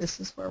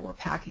we're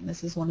packing.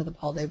 This is one of the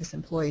Paul Davis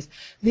employees.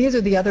 These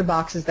are the other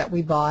boxes that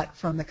we bought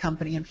from the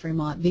company in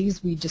Fremont.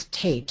 These we just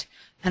taped,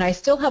 and I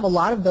still have a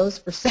lot of those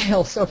for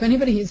sale. So if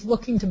anybody is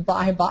looking to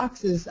buy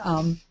boxes,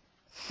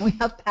 we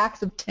have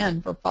packs of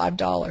 10 for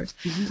 $5,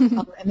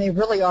 and they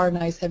really are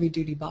nice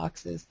heavy-duty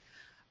boxes.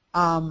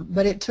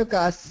 But it took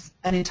us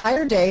an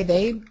entire day.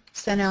 They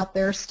sent out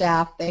their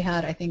staff. They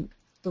had, I think,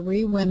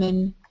 3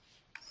 women,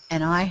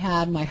 and I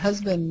had my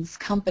husband's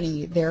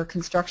company, their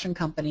construction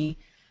company.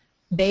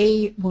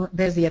 They weren't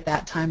busy at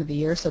that time of the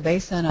year, so they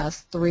sent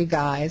us 3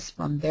 guys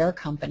from their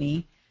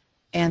company,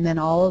 and then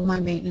all of my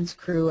maintenance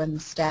crew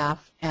and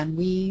staff, and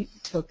it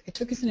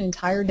took us an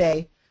entire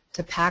day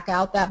to pack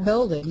out that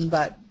building,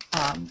 but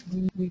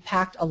we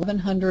packed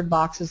 1,100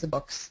 boxes of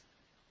books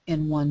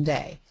in one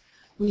day.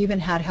 We even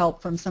had help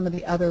from some of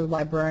the other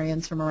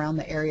librarians from around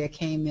the area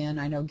came in.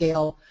 I know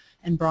Gail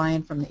and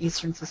Brian from the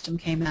Eastern System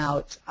came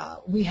out.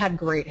 We had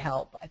great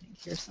help. I think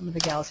here's some of the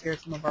gals here,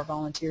 some of our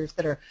volunteers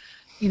that are,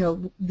 you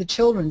know, the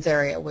children's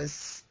area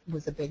was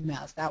a big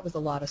mess. That was a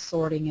lot of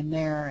sorting in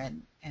there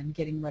and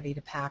getting ready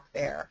to pack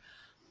there.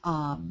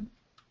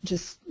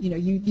 Just, you know,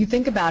 you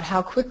think about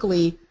how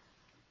quickly,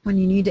 when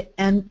you need to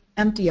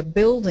empty a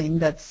building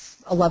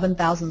that's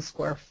 11,000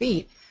 square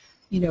feet,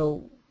 you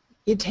know,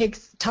 it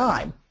takes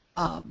time.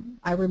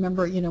 I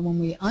remember, you know, when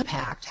we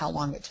unpacked, how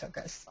long it took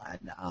us.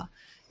 And,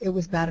 it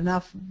was bad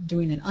enough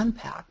doing an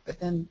unpack, but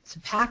then to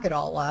pack it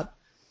all up,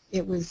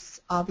 it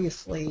was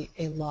obviously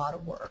a lot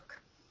of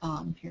work.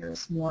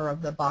 Here's more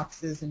of the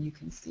boxes, and you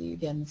can see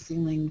again the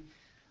ceiling.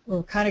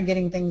 We're kind of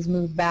getting things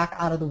moved back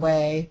out of the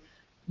way,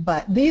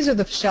 but these are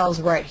the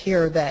shelves right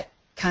here that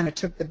kind of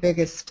took the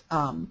biggest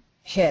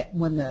hit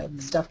when the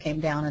stuff came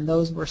down, and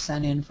those were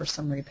sent in for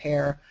some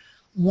repair.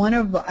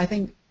 I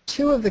think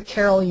 2 of the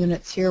Carroll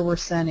units here were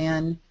sent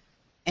in,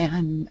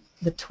 and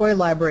the toy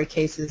library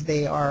cases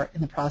they are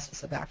in the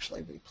process of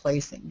actually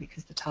replacing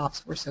because the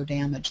tops were so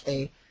damaged.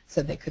 They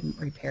said they couldn't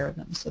repair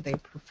them, so they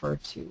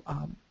preferred to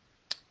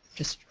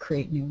just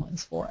create new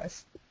ones for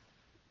us.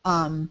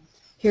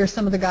 Here's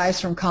some of the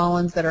guys from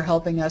Collins that are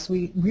helping us.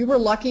 We were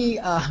lucky.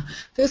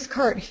 This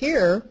cart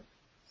here,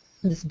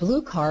 this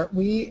blue cart,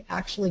 we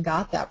actually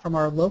got that from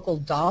our local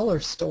dollar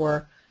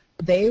store.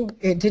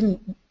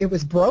 It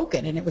was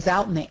broken and it was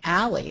out in the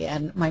alley,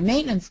 and my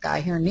maintenance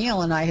guy here,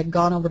 Neil, and I had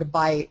gone over to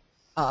buy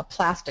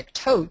plastic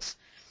totes,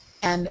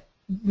 and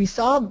we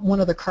saw one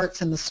of the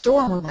carts in the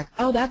store, and we're like,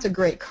 oh, that's a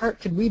great cart,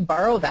 could we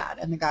borrow that?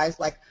 And the guy's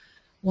like,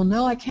 well,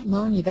 no, I can't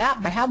loan you that,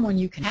 but I have one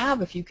you can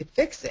have if you could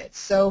fix it.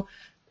 So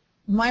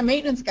my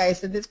maintenance guy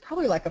said it's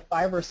probably like a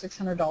 $500 or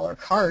 $600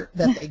 cart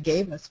that they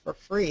gave us for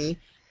free,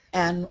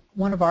 and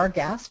one of our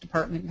gas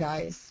department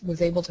guys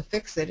was able to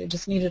fix it. It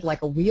just needed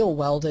like a wheel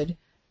welded,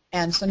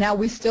 and so now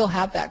we still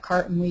have that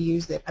cart and we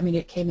use it. I mean,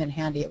 it came in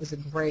handy. It was a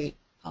great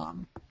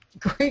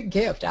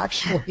gift,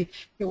 actually.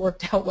 It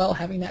worked out well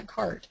having that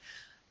cart.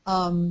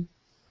 Again,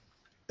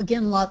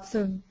 lots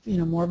of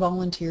more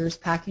volunteers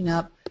packing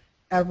up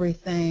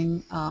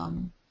everything.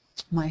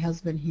 My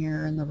husband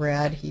here in the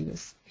red, he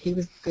was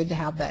good to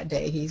have that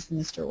day. He's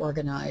Mr.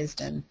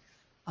 Organized, and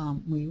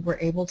we were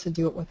able to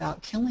do it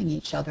without killing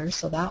each other,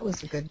 so that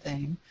was a good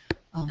thing.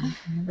 You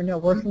never know,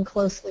 working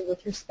closely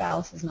with your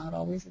spouse is not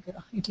always a good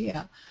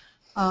idea.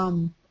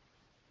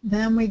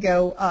 Then we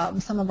go,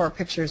 some of our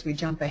pictures, we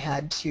jump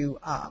ahead to,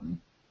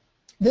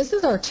 this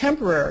is our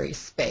temporary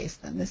space.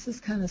 Then this is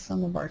kind of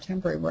some of our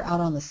temporary. We're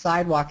out on the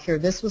sidewalk here.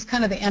 This was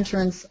kind of the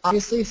entrance,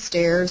 obviously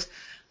stairs.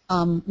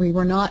 We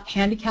were not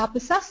handicap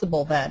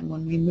accessible then.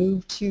 When we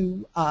moved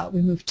 2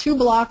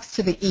 blocks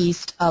to the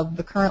east of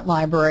the current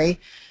library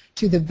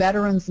to the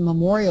Veterans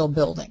Memorial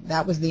Building.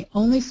 That was the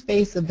only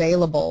space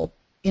available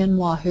in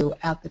Wahoo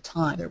at the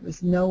time. There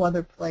was no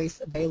other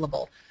place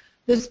available.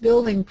 This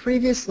building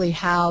previously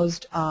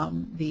housed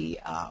the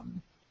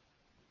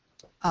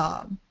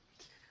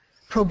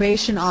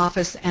probation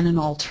office and an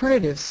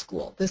alternative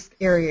school. This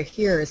area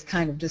here is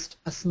kind of just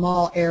a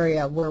small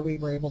area where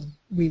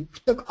we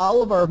took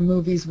all of our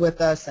movies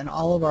with us and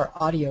all of our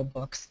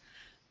audiobooks,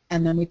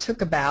 and then we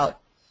took about,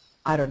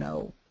 I don't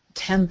know,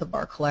 1/10 of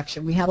our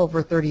collection. We have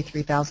over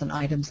 33,000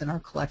 items in our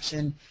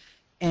collection,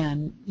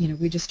 and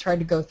we just tried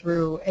to go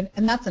through,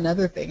 and that's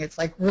another thing. It's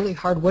like really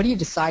hard. What do you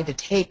decide to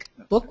take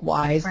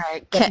book-wise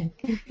that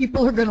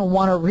people are going to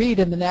want to read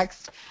in the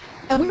next?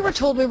 And we were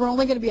told we were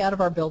only going to be out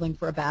of our building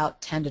for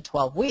about 10 to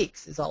 12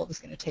 weeks is all it was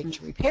going to take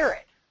to repair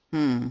it.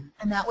 And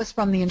that was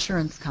from the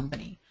insurance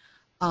company.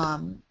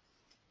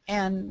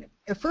 And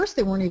at first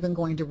they weren't even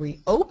going to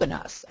reopen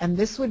us. And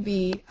this would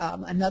be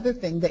another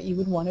thing that you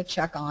would want to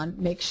check on.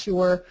 Make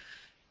sure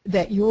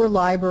that your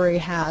library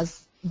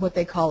has what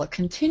they call a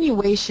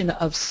continuation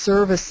of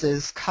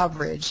services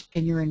coverage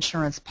in your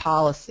insurance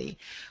policy.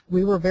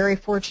 We were very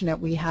fortunate.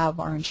 We have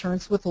our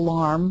insurance with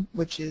Alarm,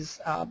 which is,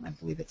 I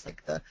believe it's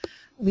like the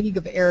League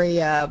of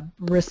Area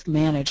Risk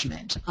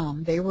Management.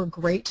 They were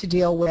great to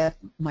deal with.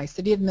 My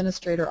city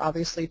administrator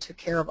obviously took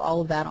care of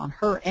all of that on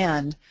her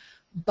end.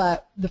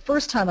 But the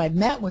first time I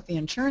met with the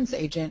insurance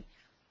agent,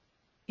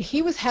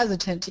 he was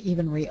hesitant to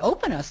even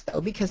reopen us, though,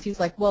 because he's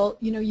like, well,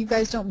 you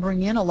guys don't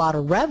bring in a lot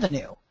of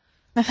revenue.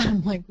 And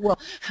I'm like, well,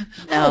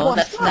 no,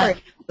 that's not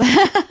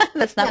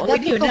that's not what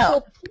we do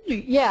now.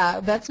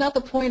 Yeah, that's not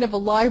the point of a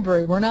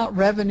library. We're not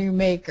revenue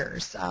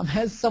makers.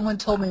 As someone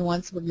told me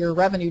once, we're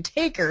revenue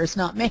takers,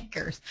 not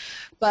makers.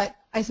 But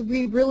I said,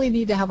 we really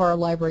need to have our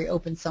library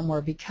open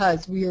somewhere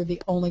because we are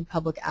the only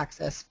public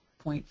access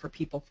point for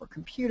people for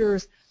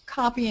computers,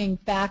 copying,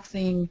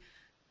 faxing.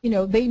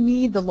 They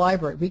need the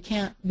library. We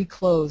can't be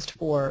closed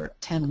for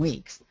 10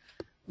 weeks.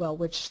 Well,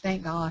 which,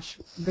 thank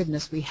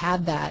goodness, we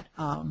had that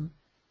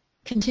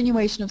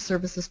continuation of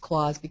services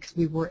clause because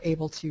we were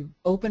able to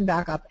open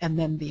back up, and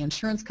then the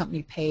insurance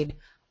company paid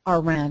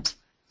our rent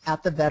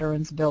at the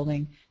Veterans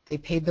Building. They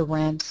paid the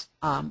rent.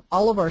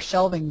 All of our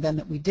shelving then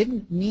that we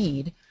didn't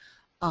need,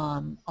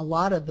 a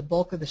lot of the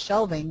bulk of the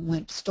shelving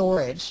went to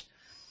storage,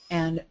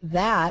 and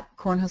that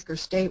Cornhusker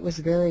State was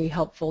very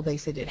helpful. They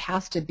said it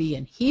has to be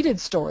in heated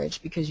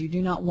storage because you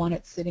do not want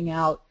it sitting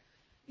out.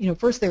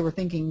 First they were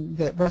thinking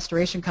the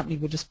restoration company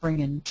would just bring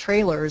in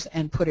trailers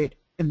and put it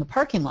in the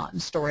parking lot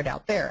and store it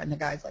out there. And the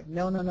guy's like,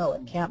 no, no, no,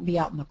 it can't be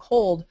out in the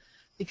cold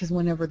because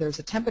whenever there's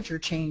a temperature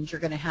change,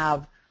 you're going to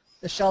have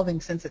the shelving,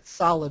 since it's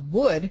solid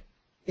wood,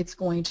 it's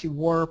going to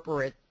warp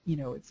or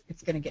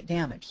it's going to get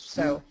damaged.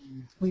 So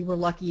we were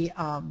lucky.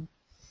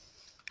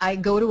 I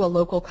go to a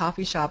local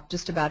coffee shop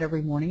just about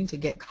every morning to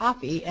get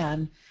coffee,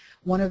 and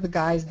one of the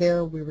guys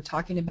there, we were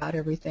talking about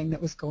everything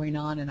that was going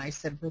on, and I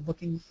said, we're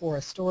looking for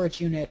a storage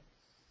unit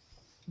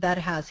that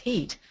has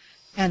heat.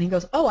 And he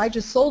goes, oh, I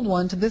just sold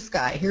one to this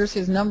guy. Here's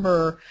his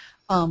number.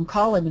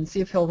 Call him and see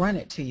if he'll rent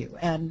it to you.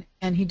 And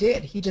he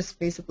did. He just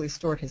basically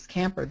stored his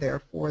camper there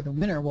for the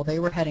winter. Well, they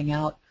were heading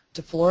out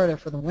to Florida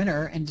for the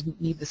winter and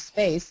didn't need the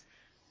space,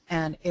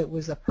 and it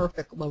was a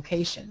perfect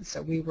location.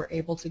 So we were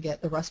able to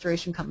get, the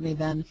restoration company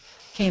then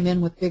came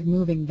in with big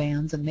moving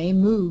vans, and they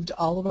moved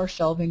all of our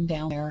shelving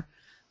down there.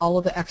 All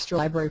of the extra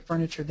library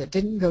furniture that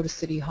didn't go to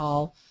City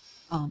Hall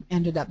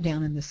ended up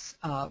down in this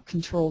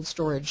controlled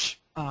storage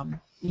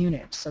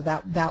unit. So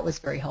that was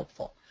very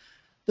helpful.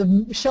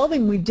 The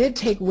shelving we did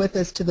take with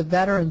us to the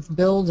Veterans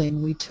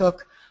Building. We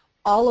took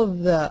all of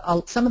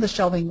the, some of the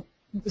shelving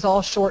was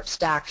all short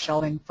stack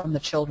shelving from the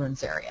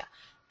children's area.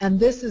 And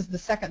this is the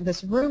second,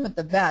 this room at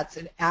the Vets,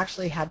 it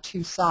actually had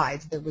two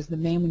sides. There was the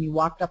main, when you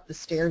walked up the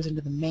stairs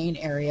into the main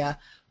area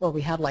where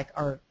we had like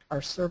our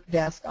surf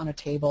desk on a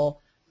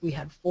table. We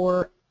had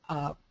four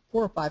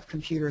or five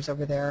computers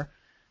over there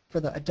for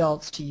the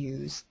adults to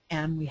use,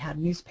 and we had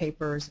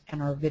newspapers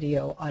and our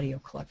video audio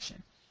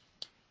collection.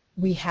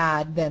 We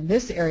had, then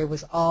this area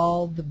was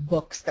all the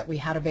books that we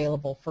had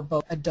available for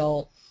both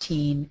adult,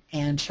 teen,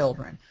 and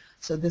children.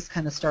 So this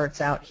kind of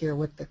starts out here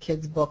with the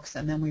kids' books,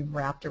 and then we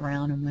wrapped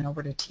around and went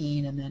over to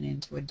teen and then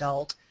into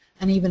adult,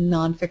 and even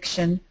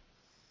nonfiction.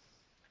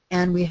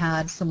 And we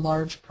had some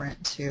large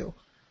print too.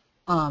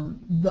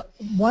 The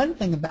one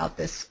thing about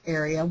this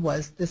area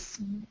was this,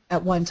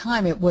 at one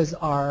time it was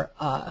our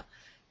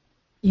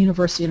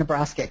University of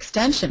Nebraska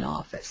Extension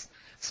office.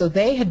 So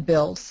they had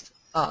built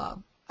a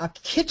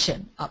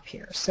kitchen up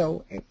here.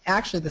 So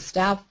actually the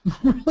staff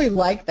really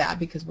liked that,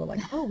 because we're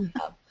like, oh,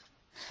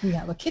 we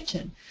have a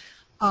kitchen.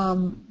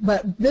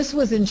 But this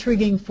was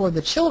intriguing for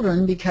the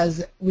children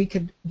because we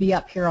could be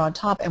up here on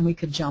top and we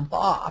could jump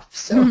off.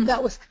 So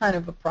that was kind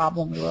of a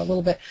problem. We were a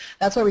little bit,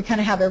 that's why we kind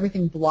of have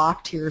everything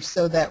blocked here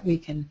so that we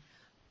can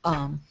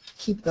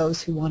keep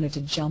those who wanted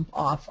to jump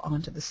off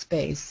onto the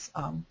space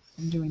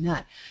from doing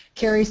that.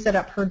 Carrie set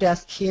up her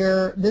desk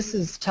here. This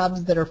is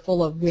tubs that are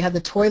full of, we had the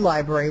toy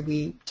library.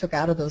 We took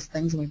out of those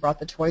things and we brought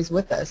the toys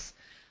with us.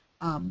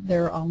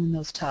 They're all in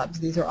those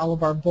tubs. These are all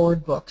of our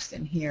board books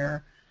in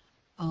here.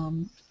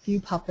 Few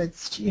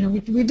puppets. You know,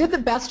 we did the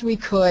best we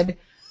could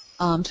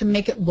to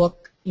make it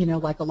look, you know,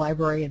 like a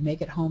library and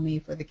make it homey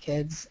for the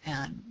kids,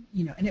 and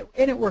you know, and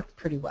it worked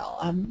pretty well.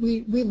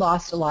 We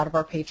lost a lot of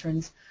our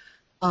patrons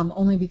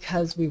only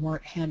because we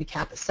weren't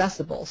handicap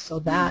accessible, so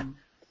that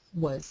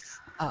was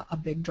a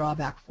big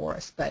drawback for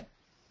us. But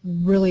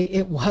really,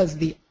 it was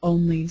the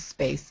only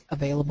space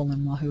available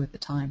in Wahoo at the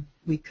time.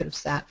 We could have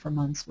sat for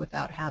months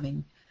without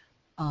having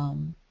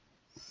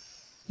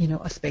you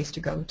know, a space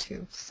to go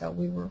to. So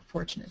we were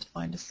fortunate to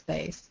find a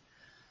space.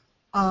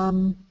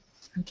 I'm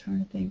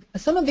trying to think.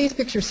 Some of these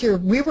pictures here,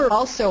 we were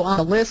also on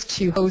the list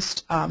to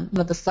host one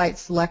of the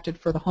sites selected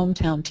for the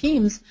Hometown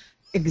Teams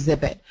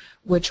exhibit,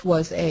 which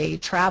was a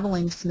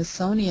traveling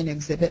Smithsonian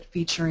exhibit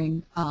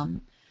featuring,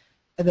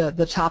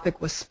 the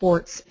topic was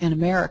sports in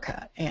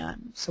America.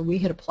 And so we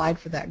had applied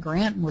for that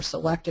grant and were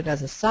selected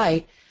as a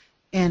site,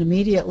 and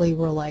immediately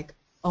we're like,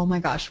 oh my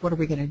gosh, what are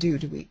we going to do?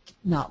 Do we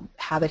not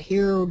have it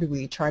here? Or do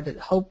we try to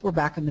hope we're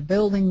back in the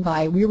building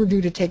by, we were due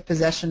to take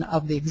possession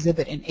of the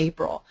exhibit in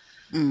April.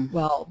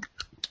 Well,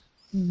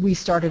 we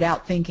started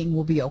out thinking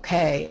we'll be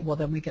okay. Well,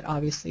 then we could,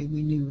 obviously,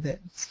 we knew that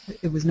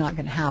it was not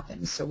going to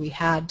happen. So we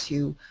had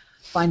to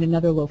find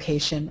another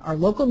location. Our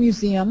local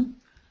museum,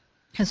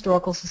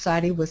 Historical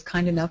Society, was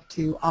kind enough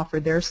to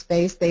offer their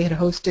space. They had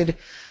hosted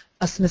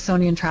a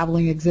Smithsonian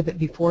traveling exhibit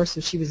before,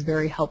 so she was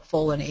very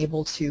helpful and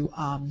able to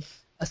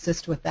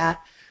assist with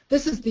that.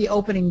 This is the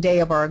opening day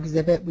of our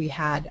exhibit. We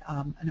had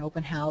an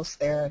open house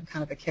there and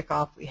kind of a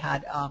kickoff. We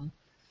had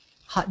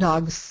hot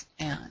dogs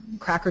and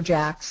Cracker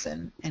Jacks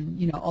and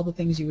you know, all the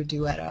things you would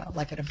do at a,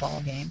 like at a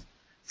ball game.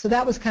 So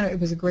that was kind of, it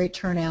was a great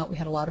turnout. We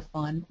had a lot of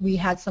fun. We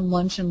had some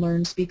lunch and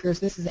learn speakers.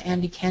 This is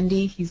Andy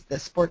Kendi. He's the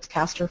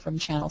sportscaster from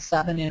Channel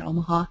 7 in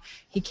Omaha.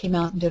 He came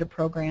out and did a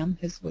program.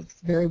 His was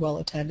very well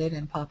attended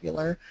and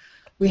popular.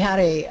 We had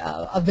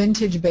a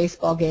vintage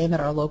baseball game at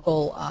our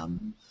local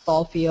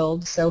ball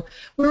field. So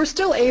we were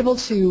still able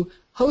to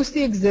host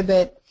the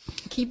exhibit,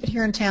 keep it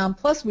here in town,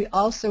 plus we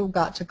also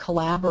got to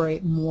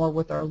collaborate more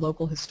with our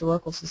local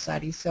historical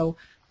society. So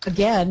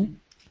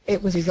again,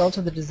 it was a result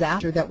of the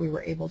disaster that we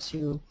were able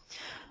to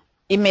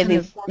made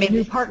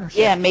new partnerships.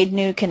 Yeah, made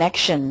new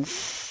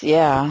connections.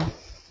 Yeah.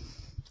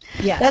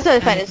 Yes. That's what I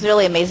find is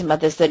really amazing about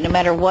this, that no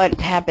matter what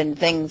happened,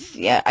 things,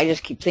 yeah, I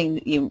just keep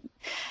saying, you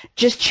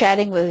just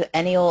chatting with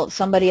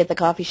somebody at the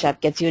coffee shop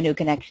gets you a new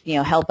connection, you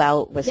know, help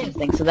out with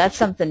something. So that's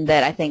something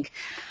that I think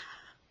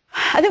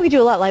we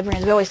do a lot,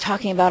 librarians. We're always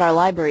talking about our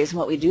libraries and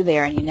what we do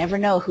there, and you never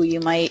know who you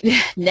might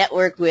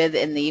network with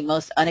in the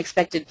most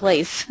unexpected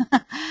place.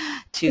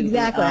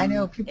 Exactly. I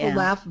know people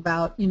laugh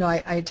about, you know,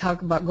 I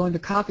talk about going to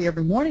coffee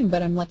every morning,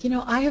 but I'm like, you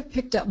know, I have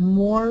picked up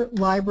more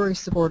library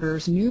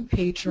supporters, new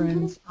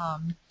patrons,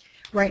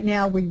 Right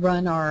now we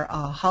run our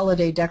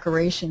holiday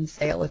decoration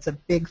sale. It's a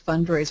big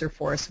fundraiser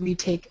for us. We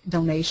take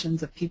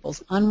donations of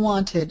people's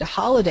unwanted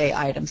holiday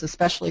items,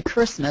 especially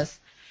Christmas,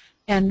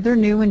 and they're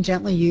new and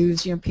gently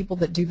used. You know, people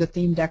that do the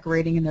theme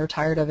decorating and they're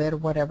tired of it or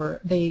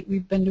whatever.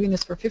 We've been doing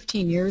this for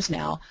 15 years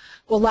now.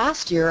 Well,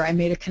 last year I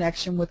made a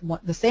connection with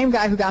the same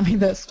guy who got me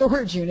the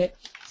storage unit.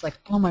 It's like,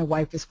 oh, my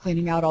wife is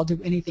cleaning out. I'll do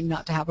anything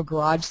not to have a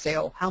garage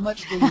sale. How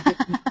much will you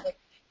get me? Like,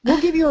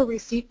 we'll give you a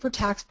receipt for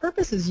tax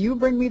purposes. You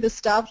bring me the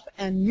stuff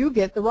and you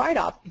get the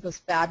write-off. He goes,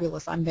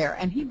 fabulous, I'm there.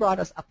 And he brought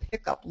us a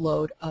pickup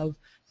load of,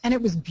 and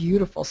it was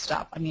beautiful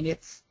stuff. I mean,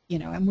 it's, you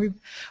know, and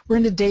we're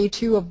into day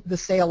 2 of the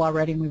sale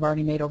already, and we've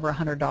already made over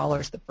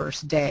 $100 the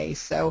first day.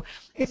 So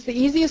it's the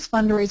easiest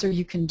fundraiser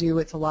you can do.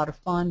 It's a lot of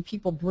fun.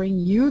 People bring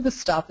you the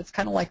stuff. It's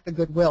kind of like the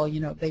Goodwill,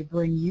 you know, they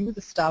bring you the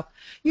stuff.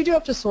 You do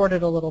have to sort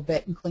it a little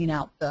bit and clean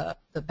out the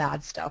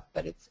bad stuff,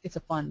 but it's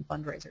a fun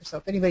fundraiser. So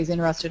if anybody's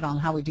interested on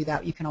how we do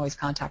that, you can always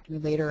contact me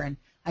later and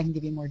I can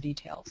give you more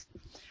details.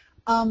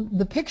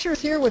 The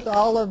pictures here with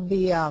all of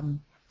the,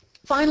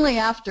 finally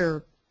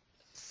after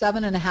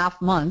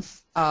 7.5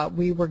 months,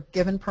 we were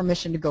given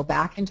permission to go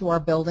back into our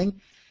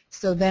building.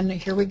 So then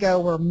here we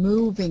go, we're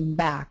moving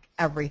back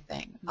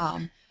everything.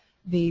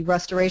 The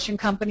restoration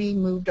company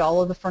moved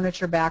all of the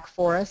furniture back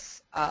for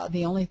us.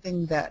 The only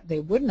thing that they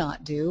would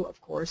not do,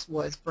 of course,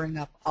 was bring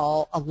up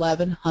all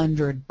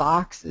 1,100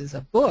 boxes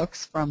of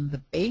books from the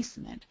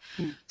basement.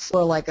 So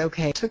we're like,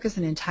 okay, it took us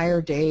an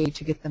entire day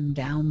to get them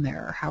down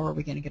there. How are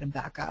we going to get them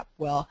back up?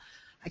 Well,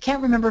 I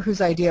can't remember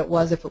whose idea it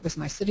was, if it was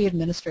my city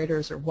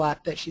administrators or what,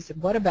 but she said,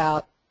 what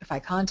about if I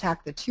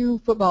contact the 2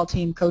 football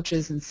team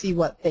coaches and see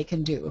what they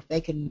can do, if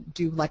they can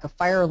do like a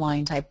fire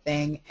line type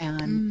thing,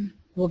 and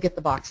we'll get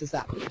the boxes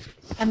up.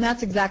 And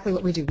that's exactly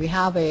what we do. We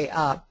have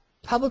a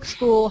public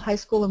school, high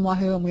school in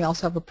Wahoo, and we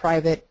also have a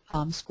private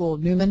school,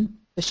 Newman,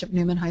 Bishop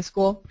Newman High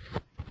School.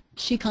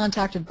 She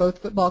contacted both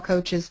football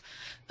coaches.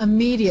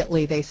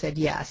 Immediately they said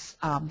yes.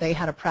 They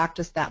had a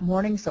practice that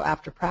morning, so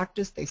after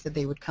practice they said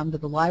they would come to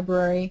the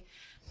library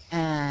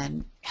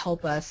and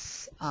help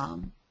us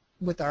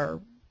with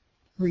our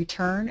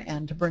return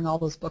and to bring all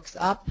those books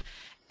up.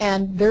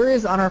 And there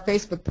is, on our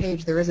Facebook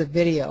page, there is a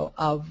video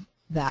of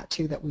that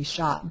too that we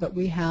shot. But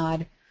we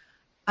had,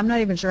 I'm not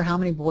even sure how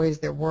many boys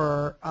there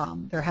were.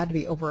 There had to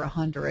be over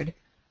 100.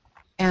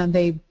 And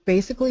they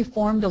basically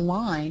formed a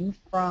line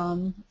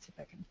from, let's see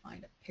if I can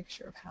find a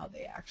picture of how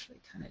they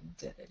actually kind of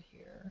did it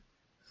here.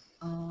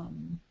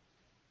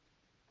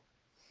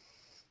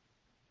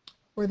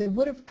 Where they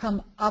would have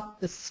come up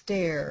the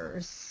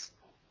stairs.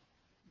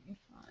 Let me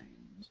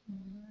find,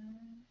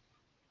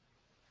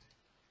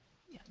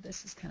 yeah,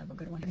 this is kind of a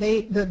good one.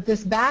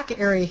 This back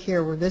area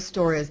here where this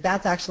door is,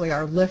 that's actually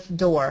our lift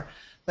door.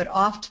 But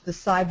off to the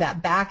side,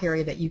 that back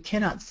area that you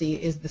cannot see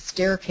is the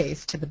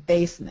staircase to the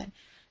basement.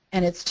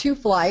 And it's 2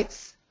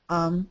 flights,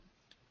 a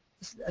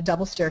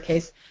double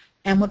staircase.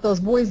 And what those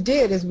boys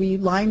did is we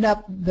lined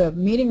up the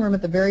meeting room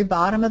at the very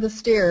bottom of the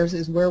stairs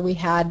is where we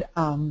had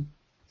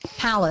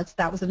pallets.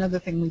 That was another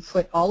thing. We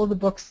put all of the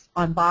books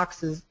on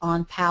boxes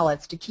on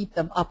pallets to keep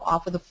them up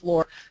off of the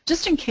floor,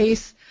 just in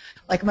case,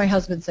 like my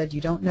husband said, you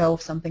don't know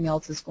if something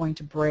else is going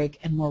to break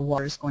and more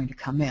water is going to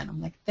come in.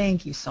 I'm like,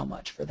 thank you so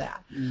much for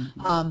that.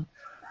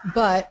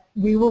 But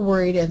we were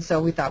worried, and so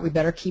we thought we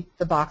better keep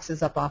the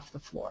boxes up off the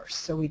floor.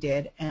 So we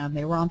did, and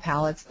they were on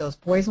pallets. Those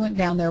boys went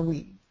down there.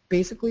 We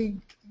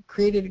basically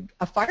created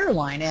a fire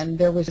line, and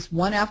there was just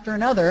one after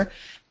another.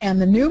 And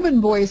the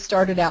Newman boys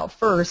started out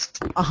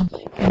first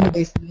in the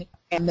basement,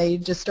 and they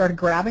just started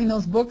grabbing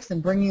those books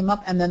and bringing them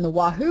up. And then the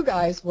Wahoo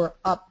guys were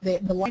up. The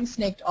line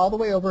snaked all the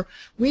way over.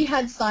 We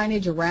had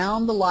signage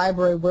around the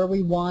library where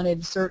we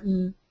wanted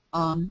certain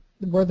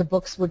where the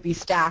books would be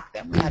stacked.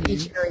 Then we had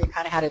each area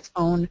kind of had its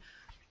own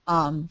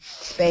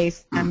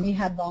space, and we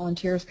had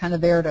volunteers kind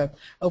of there to,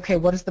 okay,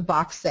 what does the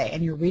box say?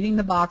 And you're reading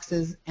the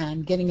boxes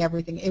and getting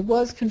everything. It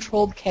was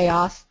controlled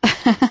chaos.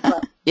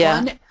 But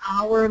yeah. 1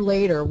 hour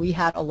later, we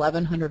had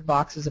 1,100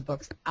 boxes of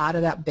books out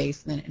of that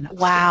basement and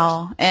upstairs.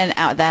 Wow, and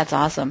out, that's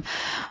awesome.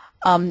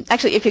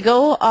 Actually, if you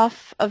go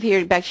off of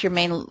here back to your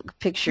main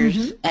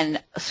pictures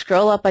and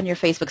scroll up on your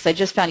Facebook, because I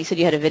just found you said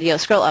you had a video,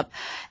 scroll up,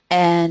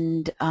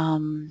 and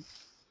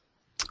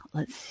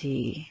let's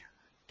see.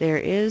 There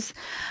is,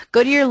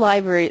 go to your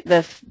library,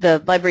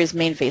 the library's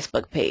main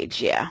Facebook page,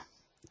 yeah.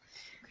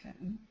 Okay.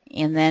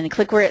 And then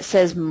click where it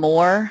says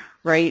more,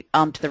 right,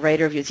 to the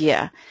right of yours,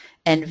 yeah,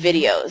 and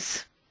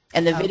videos.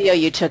 And the video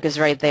you took is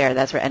right there.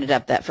 That's where it ended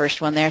up, that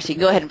first one there. So you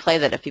can go ahead and play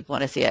that if people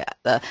want to see it.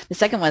 The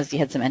second one is you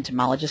had some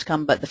entomologists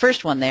come, but the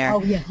first one there.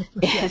 Oh, yeah.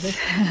 Is,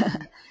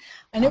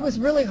 and it was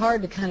really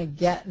hard to kind of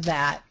get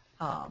that.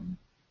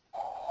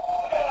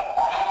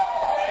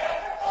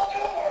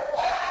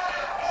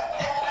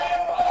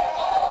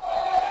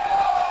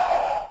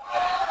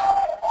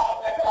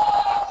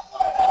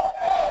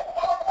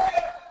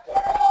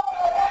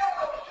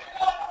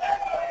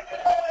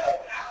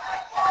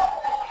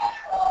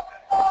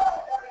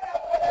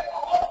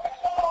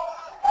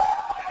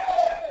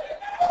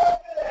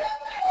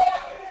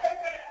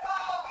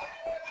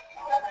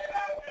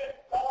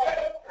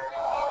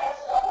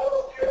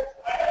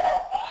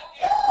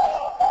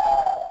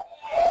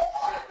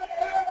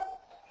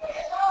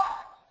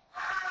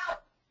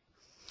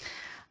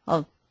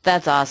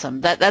 That's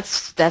awesome.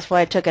 That's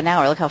why it took an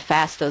hour. Look how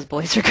fast those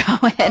boys are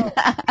going.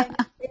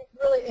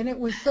 Oh, and it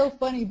was so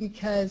funny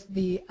because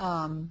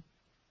one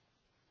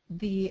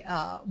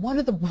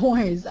of the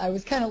boys, I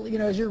was kind of,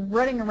 as you're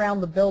running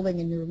around the building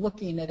and you're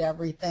looking at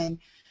everything,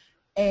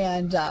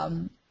 and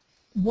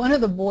one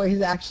of the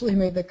boys actually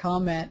made the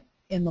comment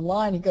in the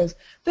line. He goes,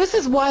 "This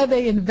is why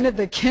they invented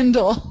the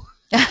Kindle."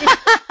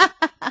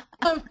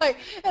 I'm like,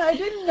 and I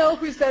didn't know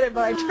who said it,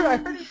 but I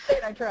heard him say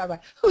it, and I tried. I'm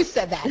like, who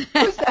said that?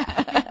 Who said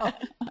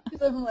that?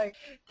 So I'm like,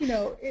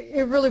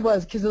 it really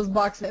was, because those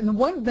boxes. And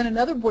then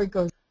another boy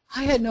goes,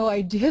 "I had no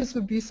idea this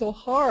would be so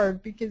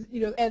hard," because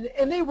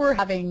and they were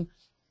having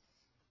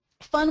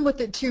fun with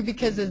it too,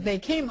 because as they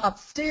came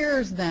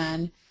upstairs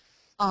then,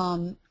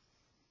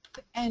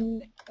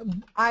 and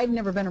I'd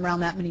never been around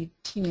that many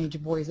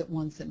teenage boys at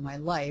once in my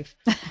life,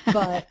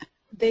 but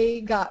they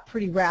got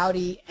pretty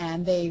rowdy,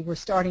 and they were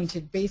starting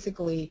to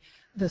basically,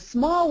 the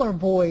smaller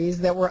boys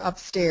that were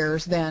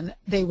upstairs, then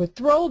they would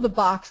throw the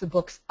box of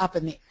books up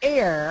in the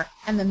air,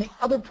 and then the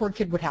other poor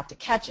kid would have to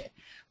catch it.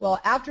 Well,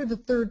 after the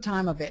third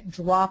time of it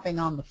dropping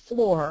on the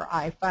floor,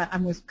 I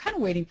was kind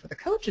of waiting for the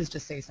coaches to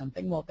say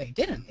something. Well, they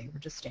didn't. They were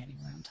just standing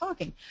around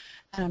talking.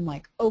 And I'm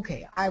like,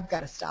 okay, I've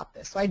got to stop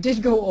this. So I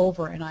did go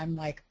over, and I'm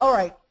like, all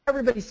right,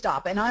 everybody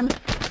stop. And I'm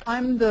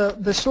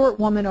the short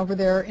woman over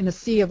there in a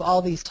sea of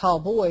all these tall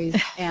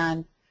boys,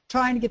 and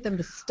trying to get them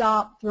to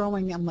stop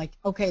throwing. I'm like,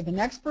 okay, the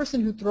next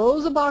person who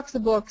throws a box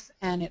of books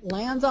and it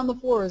lands on the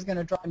floor is going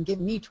to drop and give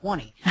me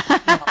 20.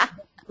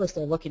 Of course,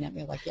 they're looking at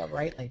me like, yeah,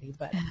 right, lady,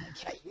 but I'm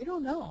like, yeah, you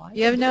don't know.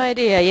 You have no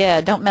idea.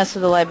 Yeah, don't mess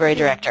with the library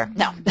director.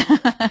 No.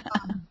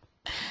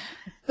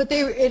 But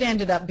it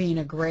ended up being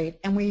a great,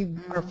 and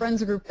our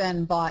friends group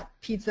then bought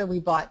pizza. We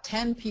bought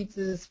 10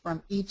 pizzas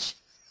from each.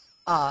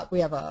 We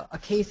have a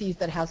Casey's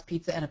that has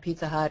pizza and a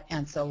Pizza Hut,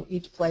 and so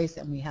each place,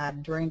 and we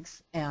had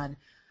drinks and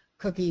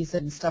cookies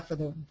and stuff for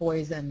the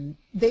boys, and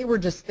they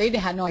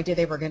had no idea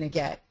they were going to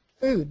get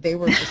food. They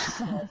were just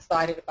so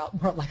excited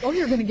about, more like, oh,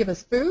 you're going to give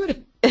us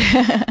food?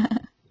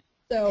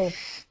 So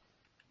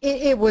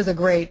it was a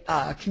great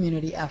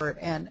community effort,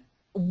 and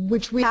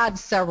which we had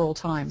several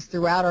times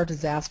throughout our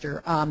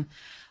disaster.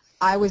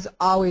 I was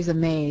always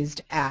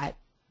amazed at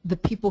the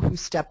people who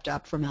stepped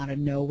up from out of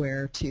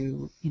nowhere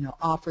to,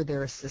 offer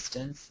their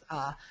assistance.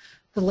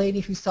 The lady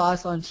who saw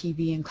us on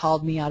TV and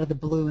called me out of the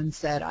blue and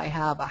said, "I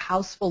have a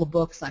house full of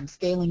books. I'm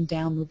scaling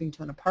down, moving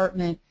to an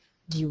apartment.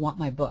 Do you want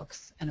my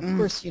books?" And of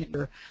course,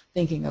 you're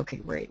thinking, okay,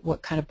 great.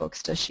 What kind of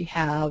books does she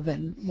have,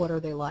 and what are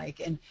they like?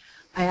 And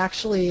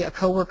a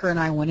coworker and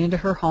I went into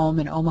her home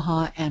in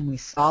Omaha, and we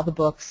saw the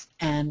books,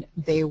 and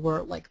they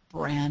were like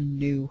brand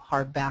new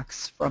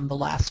hardbacks from the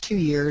last 2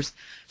 years.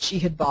 She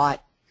had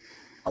bought,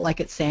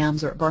 like at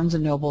Sam's or at Barnes &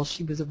 Noble.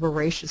 She was a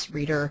voracious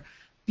reader.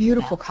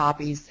 Beautiful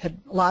copies. A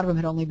lot of them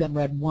had only been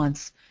read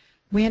once.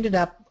 We ended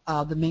up,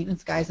 the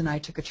maintenance guys and I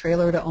took a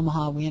trailer to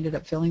Omaha. We ended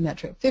up filling that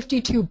trailer.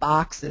 52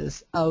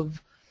 boxes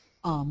of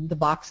the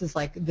boxes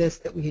like this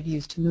that we had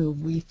used to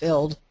move, we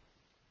filled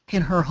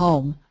in her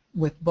home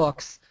with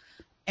books.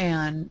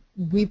 And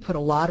we put a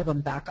lot of them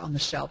back on the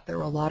shelf. There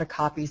were a lot of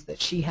copies that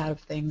she had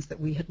of things that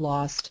we had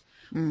lost.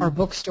 Our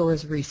bookstore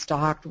is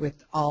restocked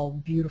with all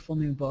beautiful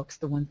new books.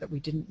 The ones that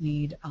we didn't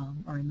need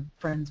are in the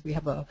Friends. We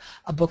have a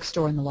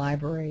bookstore in the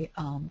library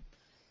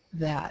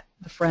that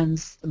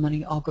the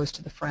money all goes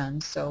to the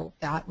Friends. So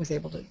that was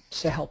able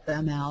to help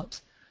them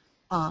out.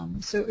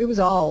 So it was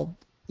all,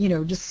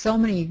 just so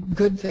many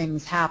good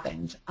things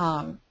happened.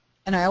 And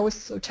I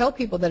always tell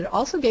people that it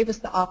also gave us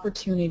the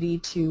opportunity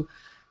to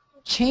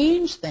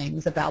change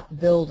things about the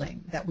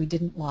building that we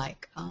didn't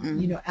like.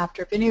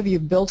 After, if any of you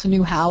have built a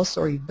new house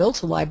or you've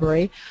built a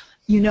library,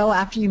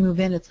 after you move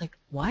in, it's like,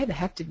 why the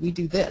heck did we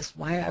do this?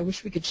 I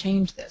wish we could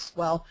change this.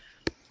 Well,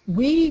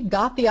 we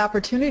got the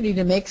opportunity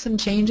to make some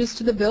changes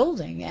to the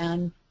building,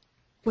 and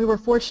we were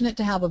fortunate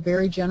to have a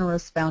very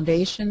generous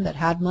foundation that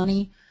had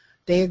money.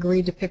 They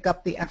agreed to pick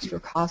up the extra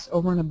costs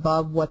over and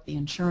above what the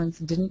insurance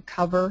didn't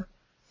cover,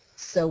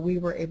 so we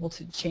were able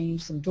to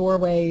change some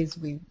doorways.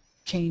 We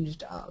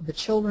changed the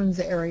children's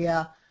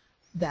area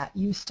that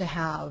used to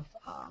have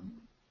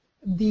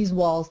these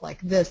walls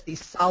like this,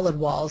 these solid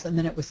walls, and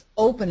then it was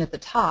open at the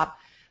top.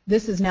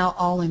 This is now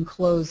all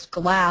enclosed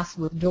glass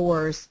with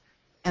doors,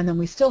 and then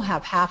we still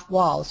have half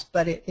walls,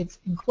 but it's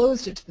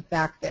enclosed it to the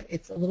fact that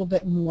it's a little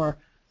bit more,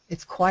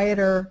 it's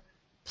quieter,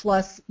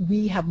 plus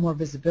we have more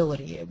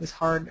visibility. It was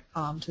hard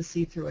to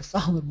see through a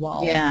solid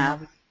wall. Yeah.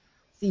 We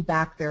see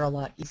back there a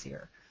lot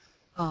easier.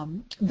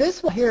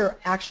 This one here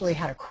actually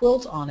had a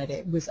quilt on it.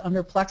 It was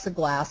under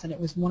plexiglass, and it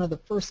was one of the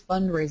first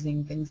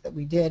fundraising things that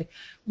we did.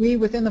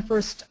 Within the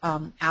first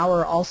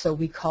hour also,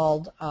 we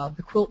called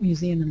the Quilt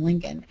Museum in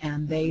Lincoln,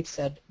 and they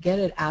said, get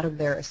it out of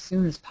there as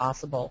soon as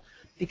possible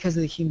because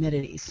of the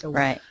humidity. So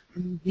the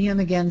museum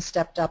again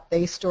stepped up.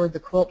 They stored the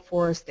quilt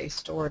for us. They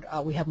stored,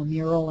 we have a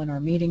mural in our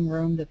meeting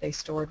room that they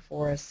stored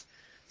for us.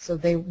 So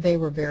they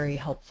were very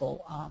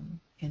helpful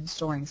in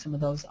storing some of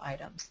those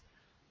items.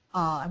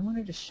 I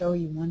wanted to show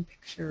you one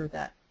picture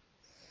that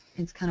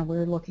it's kind of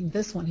weird looking.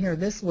 This one here,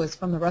 this was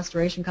from the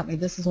restoration company.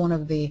 This is one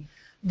of the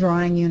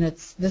drying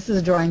units. This is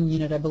a drying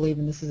unit, I believe,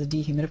 and this is a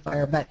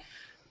dehumidifier, but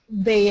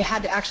they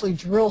had to actually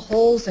drill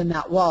holes in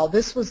that wall.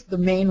 This was the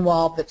main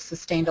wall that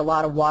sustained a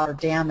lot of water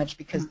damage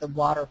because the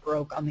water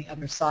broke on the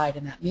other side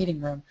in that meeting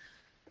room.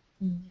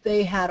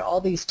 They had all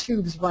these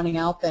tubes running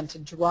out then to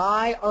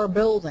dry our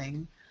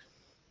building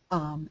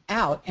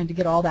out and to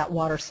get all that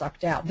water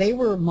sucked out. They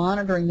were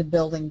monitoring the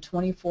building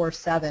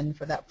 24/7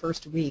 for that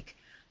first week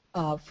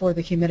for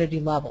the humidity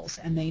levels,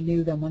 and they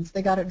knew that once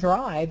they got it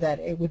dry that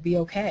it would be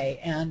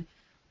okay. And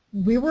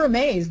we were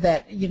amazed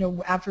that, you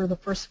know, after the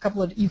first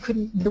couple of,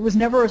 there was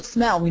never a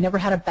smell. We never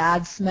had a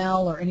bad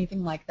smell or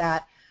anything like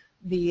that.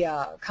 The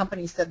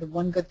company said the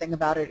one good thing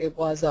about it, it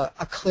was a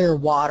clear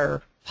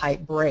water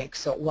pipe break,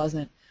 so it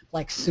wasn't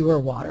like sewer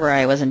water.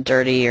 Right, it wasn't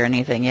dirty or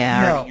anything,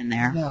 already in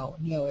there. No,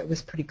 it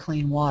was pretty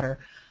clean water.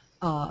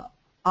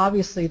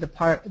 Obviously,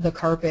 the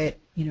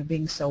carpet, you know,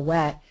 being so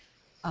wet,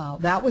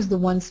 that was the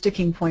one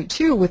sticking point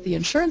too with the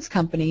insurance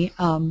company.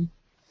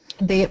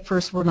 They at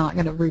first were not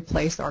going to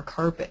replace our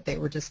carpet. They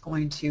were just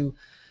going to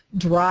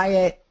dry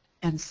it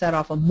and set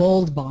off a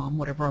mold bomb,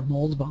 whatever a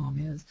mold bomb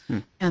is,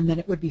 and then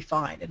it would be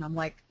fine. And I'm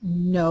like,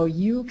 no,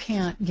 you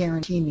can't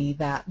guarantee me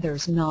that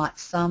there's not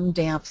some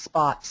damp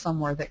spot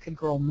somewhere that could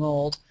grow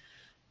mold.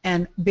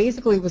 And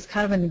basically it was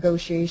kind of a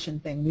negotiation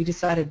thing. We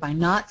decided by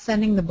not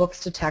sending the books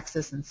to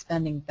Texas and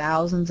spending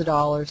thousands of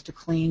dollars to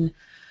clean,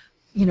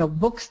 you know,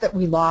 books that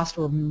we lost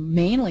were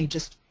mainly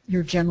just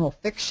your general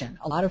fiction.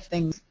 A lot of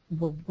things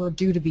were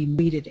due to be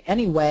weeded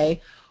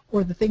anyway,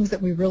 or the things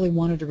that we really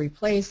wanted to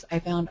replace, I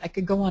found I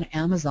could go on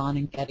Amazon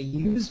and get a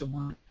used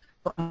one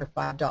for under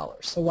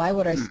 $5. So why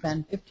would I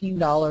spend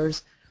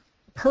 $15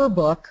 per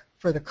book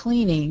for the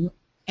cleaning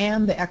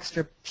and the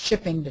extra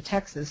shipping to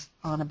Texas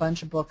on a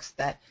bunch of books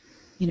that,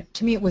 you know,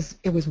 to me it was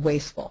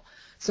wasteful.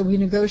 So we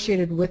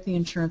negotiated with the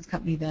insurance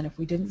company then if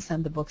we didn't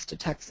send the books to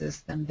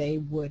Texas, then they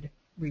would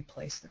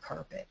replace the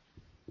carpet.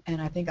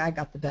 And I think I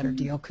got the better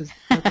deal because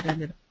the carpet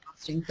ended up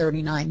costing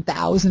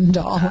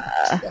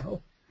 $39,000.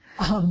 So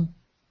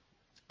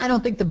I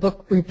don't think the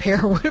book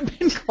repair would have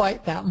been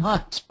quite that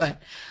much, but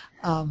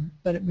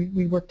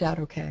we worked out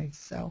okay.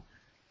 So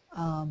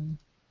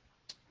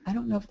I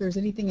don't know if there's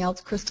anything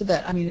else, Krista,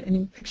 that, I mean,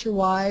 any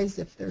picture-wise,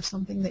 if there's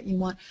something that you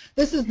want.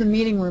 This is the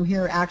meeting room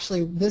here.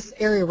 Actually, this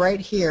area right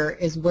here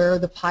is where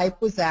the pipe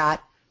was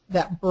at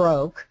that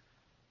broke,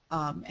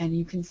 and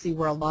you can see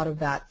where a lot of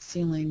that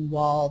ceiling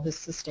wall, this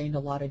sustained a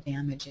lot of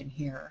damage in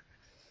here.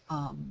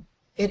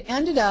 It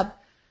ended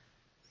up,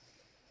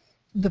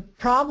 the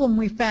problem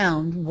we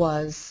found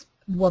was,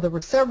 well, there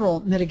were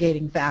several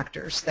mitigating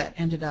factors that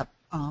ended up,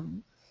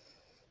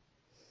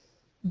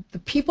 the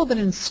people that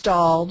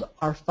installed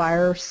our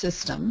fire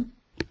system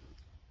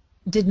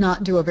did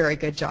not do a very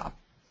good job.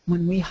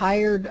 When we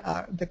hired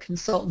the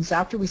consultants,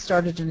 after we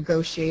started to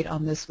negotiate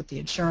on this with the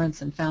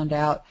insurance and found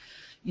out,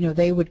 you know,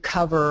 they would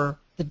cover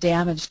the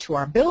damage to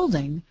our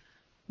building,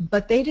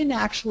 but they didn't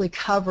actually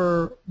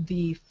cover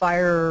the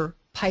fire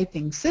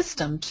piping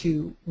system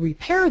to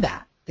repair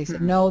that. They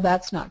said, no,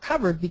 that's not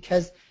covered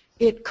because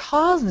it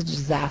caused the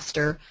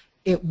disaster.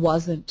 It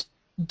wasn't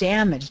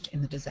damaged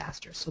in the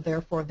disaster, so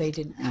therefore they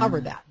didn't cover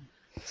that.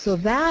 So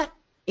that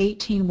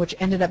which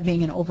ended up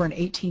being over an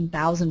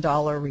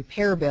 $18,000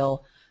 repair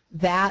bill,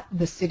 that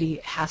the city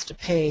has to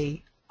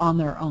pay on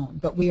their own.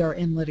 But we are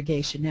in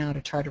litigation now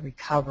to try to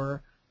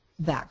recover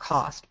that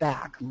cost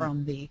back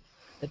from the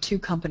two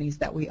companies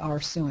that we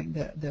are suing,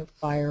 the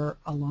fire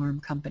alarm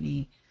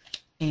company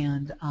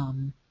and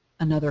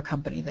another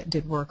company that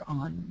did work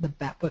on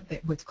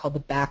what's called the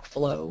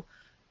backflow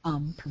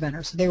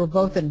preventer. So they were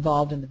both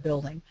involved in the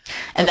building.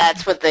 And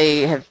that's what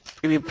they have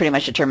pretty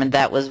much determined,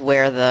 that was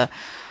where the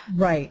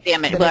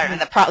damage,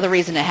 the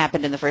reason it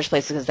happened in the first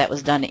place is because that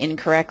was done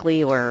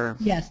incorrectly, or?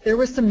 Yes, there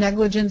was some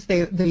negligence.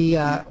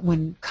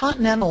 When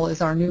Continental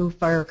is our new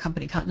fire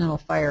company, Continental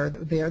Fire,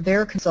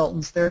 their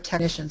consultants, their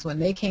technicians, when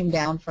they came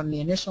down from the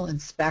initial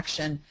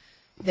inspection,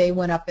 they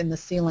went up in the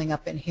ceiling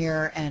up in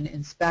here and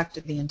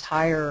inspected the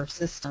entire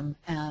system,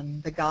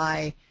 and the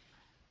guy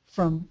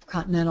from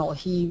Continental,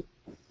 he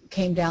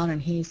came down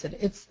and he said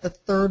it's the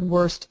third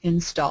worst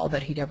install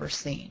that he'd ever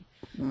seen.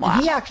 Wow.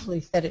 And he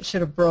actually said it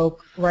should have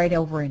broke right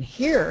over in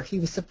here. He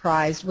was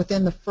surprised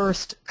within the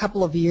first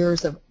couple of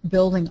years of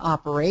building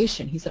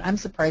operation. He said, I'm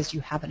surprised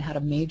you haven't had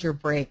a major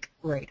break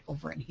right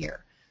over in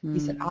here. He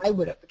said, I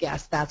would have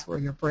guessed that's where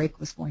your break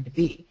was going to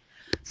be.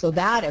 So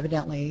that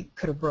evidently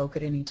could have broke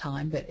at any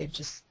time, but it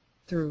just,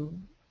 through,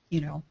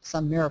 you know,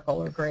 some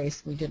miracle or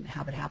grace, we didn't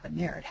have it happen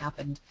there. It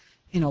happened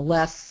in a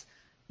less,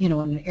 you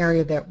know, in an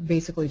area that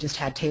basically just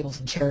had tables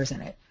and chairs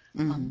in it.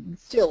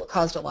 Still, it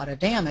caused a lot of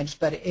damage,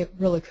 but it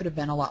really could have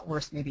been a lot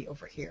worse maybe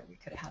over here. We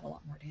could have had a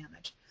lot more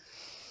damage.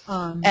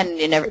 And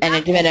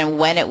it depended on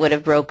when it would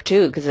have broke,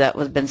 too, because that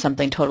would have been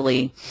something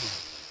totally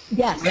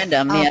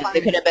random. Yeah,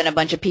 there could have been a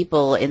bunch of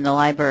people in the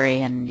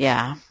library, and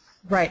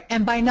Right,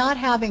 and by not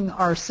having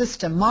our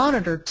system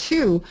monitored,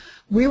 too,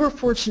 we were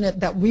fortunate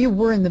that we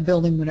were in the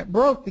building when it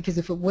broke, because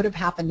if it would have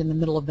happened in the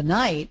middle of the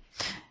night,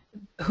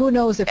 who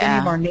knows if any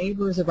of our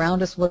neighbors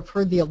around us would have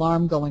heard the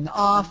alarm going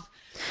off.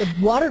 the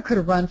water could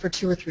have run for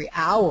 2 or 3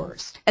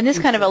 hours. And this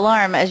kind of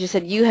alarm, as you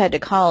said, you had to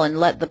call and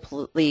let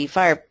the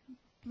fire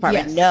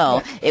department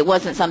know. Yes. It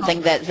wasn't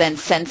something that then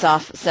sends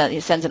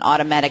an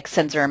automatic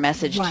sensor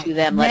message to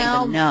them, letting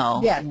them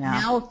know. Yes.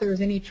 Now if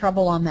there's any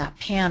trouble on that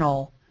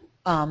panel,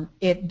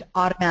 it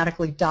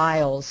automatically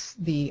dials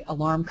the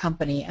alarm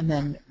company, and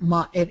then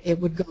it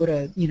would go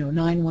to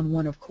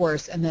 911, of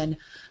course, and then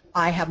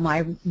I have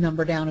my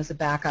number down as a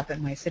backup,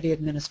 and my city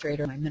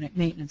administrator, my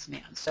maintenance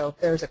man. So if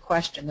there's a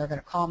question, they're going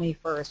to call me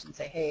first and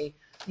say, hey,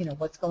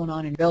 what's going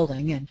on in the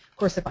building? And of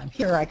course, if I'm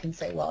here, I can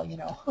say, well,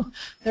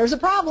 there's a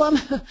problem.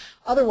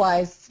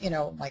 Otherwise,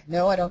 like,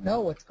 no, I don't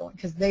know what's going,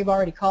 because they've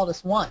already called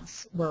us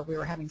once where we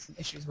were having some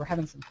issues. We're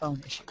having some phone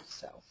issues.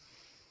 So,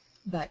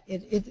 but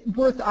it's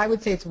worth, I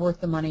would say it's worth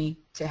the money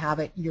to have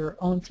it, your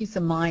own peace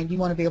of mind. You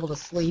want to be able to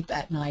sleep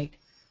at night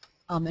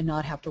and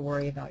not have to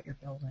worry about your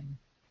building.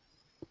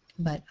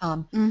 But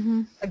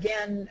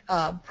again,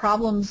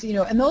 problems,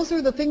 and those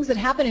are the things that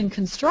happen in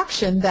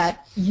construction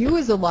that you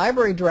as a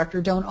library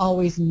director don't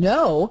always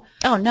know.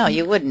 Oh, no,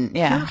 you wouldn't,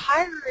 yeah. You're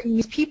hiring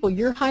these people.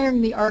 You're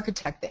hiring the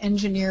architect, the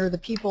engineer, the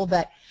people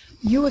that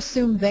you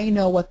assume they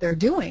know what they're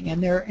doing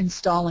and they're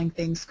installing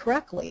things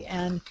correctly.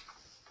 And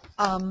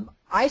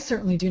I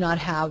certainly do not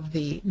have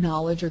the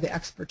knowledge or the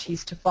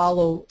expertise to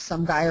follow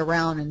some guy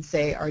around and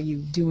say, are you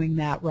doing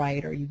that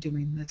right? Are you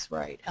doing this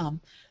right?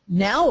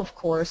 Now, of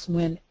course,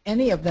 when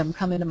any of them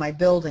come into my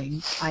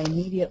building, I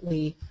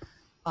immediately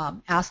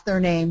ask their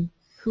name,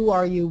 who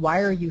are you,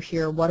 why are you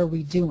here, what are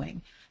we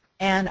doing?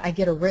 And I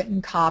get a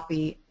written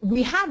copy.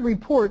 We had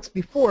reports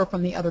before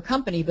from the other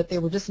company, but they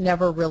were just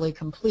never really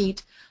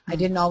complete. I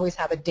didn't always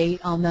have a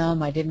date on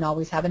them. I didn't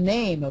always have a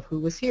name of who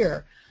was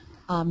here.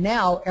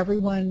 Now,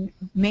 everyone,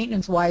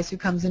 maintenance-wise, who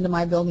comes into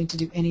my building to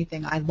do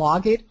anything, I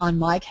log it on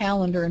my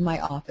calendar in my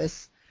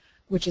office,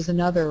 which is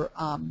another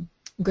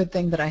good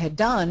thing that I had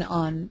done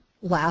on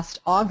last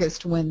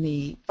August when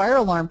the fire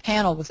alarm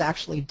panel was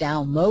actually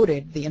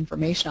downloaded, the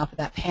information off of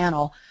that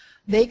panel.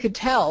 They could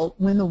tell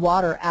when the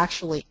water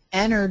actually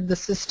entered the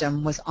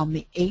system was on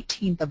the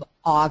 18th of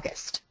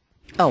August.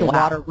 Oh, the wow.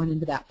 water went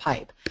into that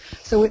pipe.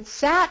 So it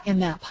sat in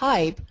that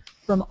pipe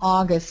from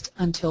August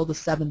until the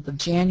 7th of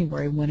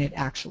January when it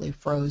actually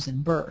froze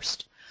and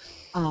burst.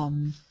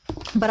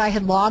 But I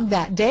had logged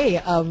that day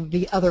of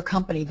the other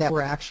company that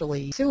we're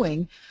actually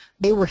suing.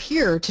 They were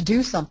here to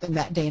do something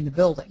that day in the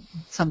building,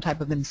 some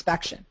type of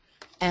inspection.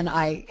 And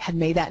I had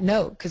made that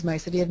note because my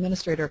city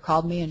administrator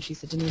called me and she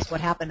said, Denise,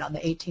 what happened on the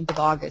 18th of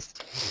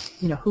August?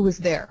 Who was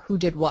there? Who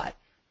did what?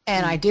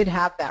 And I did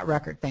have that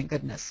record, thank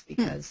goodness,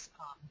 because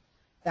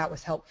that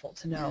was helpful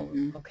to know,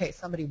 okay,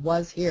 somebody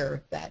was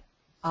here that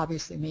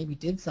obviously maybe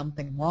did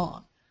something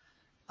wrong.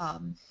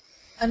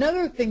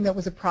 Another thing that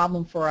was a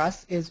problem for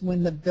us is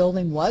when the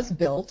building was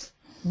built,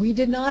 we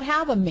did not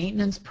have a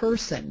maintenance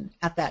person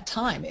at that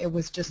time. It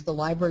was just the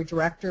library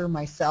director,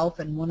 myself,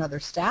 and one other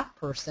staff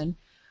person.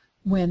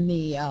 When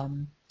the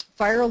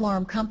fire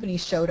alarm company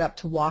showed up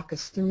to walk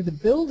us through the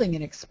building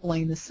and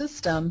explain the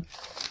system,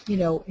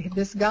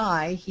 this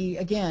guy, he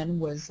again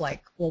was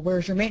like, well,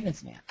 where's your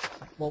maintenance man?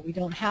 Like, well, we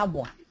don't have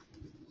one.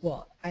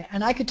 Well,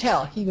 and I could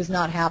tell he was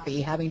not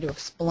happy having to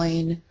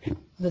explain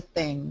the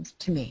things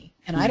to me.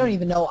 And I don't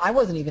even know, I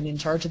wasn't even in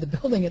charge of the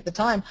building at the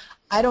time.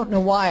 I don't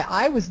know why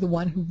I was the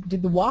one who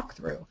did the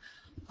walkthrough.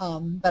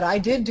 But I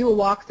did do a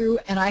walkthrough,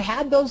 and I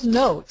had those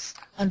notes.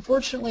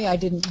 Unfortunately, I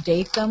didn't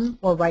date them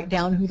or write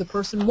down who the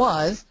person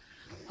was.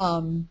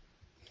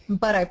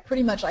 But I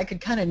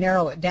could kind of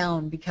narrow it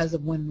down because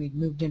of when we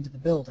moved into the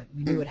building.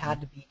 We knew it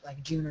had to be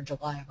like June or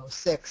July of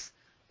 '06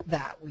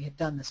 that we had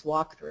done this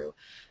walkthrough.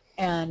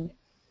 And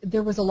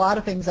there was a lot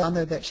of things on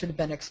there that should have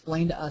been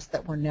explained to us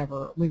that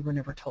we were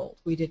never told.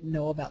 We didn't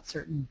know about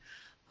certain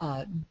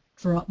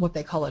what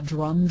they call a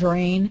drum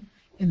drain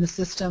in the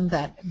system,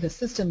 that the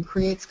system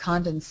creates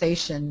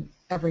condensation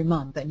every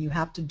month, and you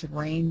have to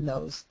drain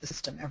the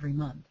system every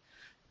month.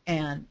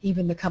 And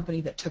even the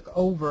company that took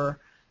over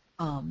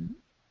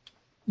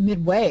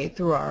midway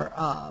through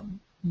our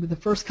the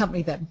first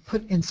company that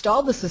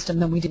installed the system,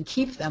 then we didn't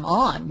keep them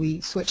on.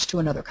 We switched to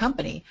another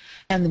company,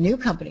 and the new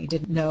company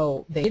didn't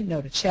know. They didn't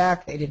know to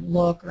check. They didn't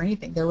look or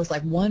anything. There was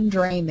like one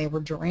drain they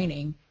were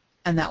draining,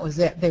 and that was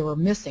it. They were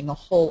missing a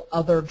whole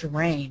other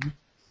drain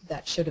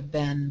that should have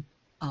been,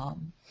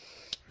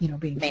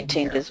 being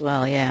maintained as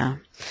well. Yeah.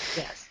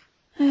 Yes.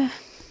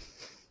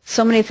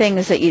 So many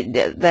things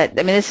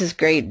this is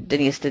great,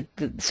 Denise,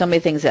 so many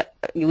things that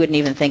you wouldn't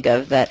even think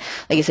of that,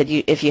 like you said,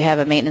 if you have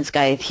a maintenance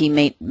guy,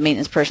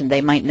 maintenance person,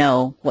 they might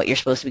know what you're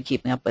supposed to be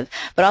keeping up with.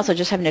 But also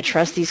just having to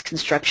trust these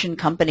construction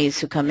companies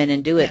who come in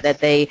and do it, yes, that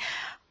they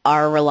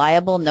are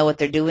reliable, know what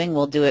they're doing,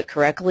 will do it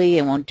correctly,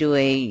 and won't do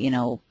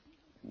a,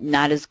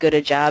 not as good a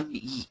job.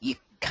 You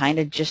kind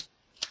of just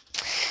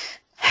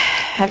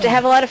have to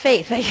have a lot of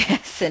faith, I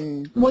guess.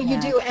 And well,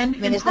 you do, and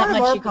part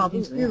of our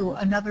problem too,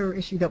 another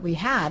issue that we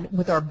had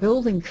with our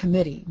building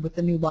committee with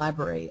the new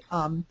library,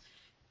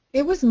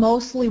 it was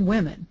mostly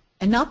women.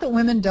 And not that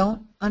women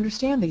don't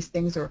understand these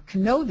things or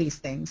can know these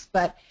things,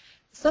 but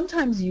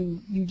sometimes you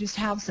just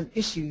have some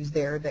issues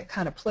there that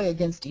kind of play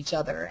against each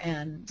other,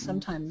 and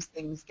sometimes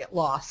things get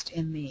lost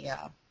in the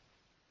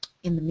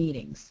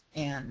meetings.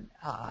 And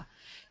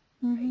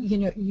you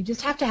know, you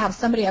just have to have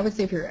somebody. I would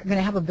say if you're going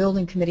to have a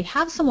building committee,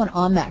 have someone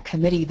on that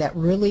committee that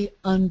really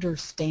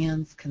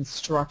understands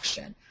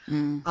construction.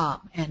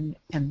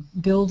 And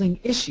building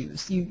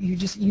issues. You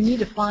need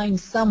to find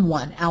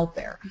someone out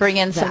there. Bring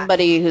in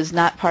somebody who's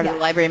not part of the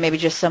Yeah. library, maybe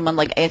just someone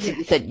like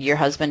you said your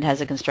husband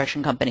has a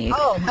construction company.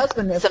 Oh,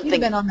 husband, if something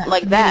he'd been on that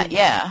like committee, that,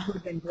 yeah. it would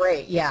have been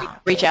great, yeah.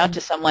 Reach out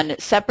to someone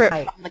separate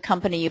Right. from the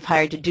company you've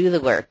hired to do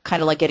the work,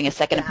 kind of like getting a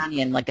second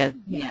opinion, like a,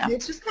 Yeah.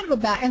 It's just kind of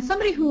a back, and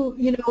somebody who,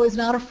 you know, is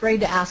not afraid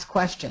to ask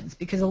questions,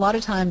 because a lot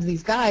of times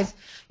these guys,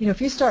 you know,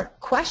 if you start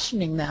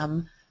questioning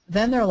them,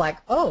 then they're like,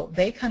 oh,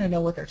 they kind of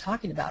know what they're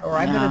talking about, or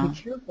I better be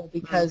careful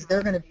because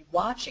they're going to be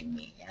watching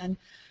me. And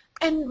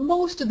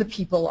most of the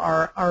people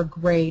are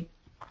great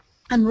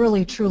and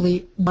really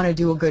truly want to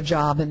do a good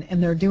job,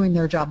 and they're doing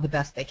their job the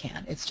best they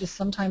can. It's just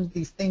sometimes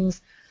these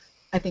things,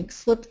 I think,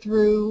 slip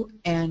through,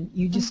 and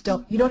you just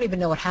don't even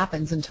know what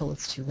happens until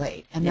it's too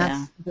late. And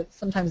that's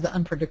sometimes the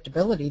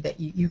unpredictability that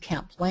you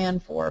can't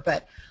plan for.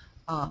 But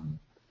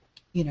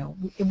you know,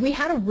 we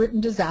had a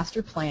written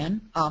disaster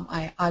plan.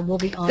 I will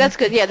be honest. That's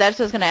good. Yeah, that's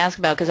what I was going to ask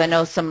about, because I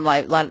know some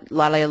lot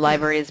of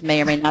libraries may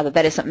or may not.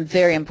 That is something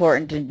very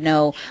important to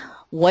know.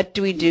 What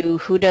do we do?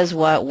 Who does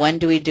what? When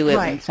do we do it?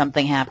 When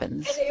something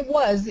happens? And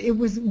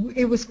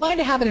it was fine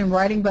to have it in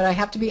writing, but I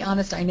have to be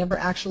honest. I never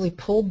actually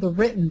pulled the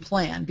written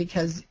plan,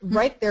 because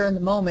right there in the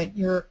moment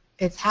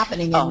it's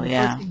happening, and the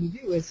first thing you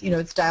do is, you know,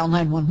 it's dial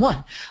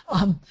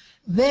 911.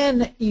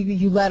 Then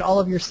you let all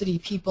of your city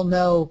people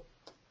know.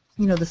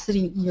 You know,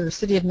 your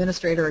city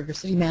administrator or your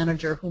city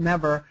manager,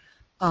 whomever,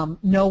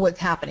 know what's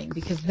happening,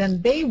 because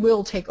then they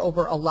will take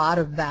over a lot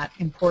of that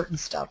important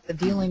stuff, the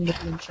dealing with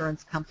the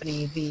insurance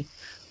company, the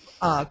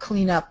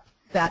cleanup,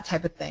 that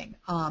type of thing.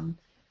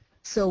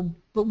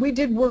 But we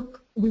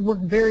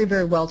worked very,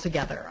 very well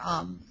together.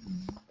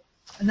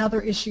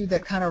 Another issue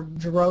that kind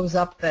of rose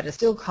up that is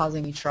still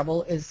causing me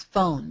trouble is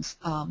phones.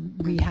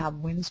 We have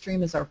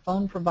Windstream as our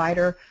phone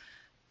provider.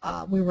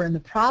 We were in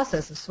the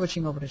process of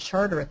switching over to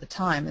Charter at the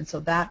time, and so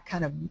that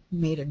kind of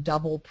made a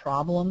double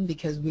problem,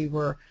 because we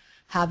were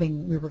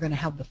going to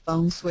have the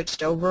phone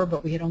switched over,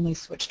 but we had only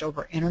switched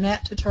over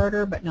internet to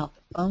Charter, but not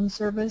the phone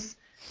service.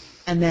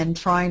 And then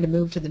trying to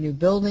move to the new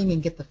building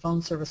and get the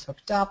phone service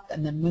hooked up,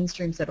 and then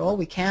Windstream said, oh,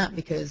 we can't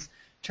because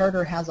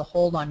Charter has a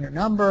hold on your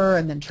number,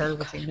 and then Charter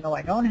would say, no,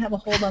 I don't have a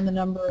hold on the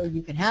number,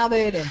 you can have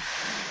it. And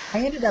I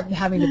ended up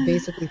having to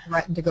basically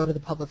threaten to go to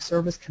the Public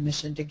Service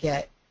Commission to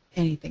get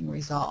anything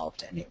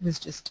resolved, and it was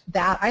just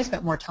that I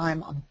spent more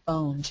time on the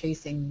phone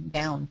chasing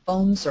down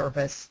phone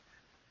service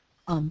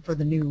for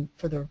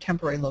the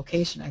temporary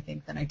location, I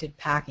think, than I did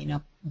packing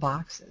up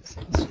boxes.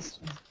 It was just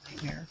a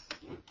nightmare,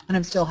 and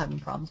I'm still having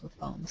problems with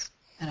phones.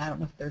 And I don't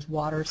know if there's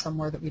water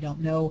somewhere that we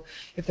don't know,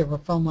 if there were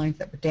phone lines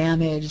that were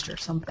damaged or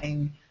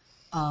something.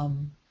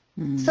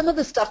 Some of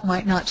the stuff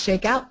might not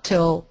shake out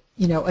till,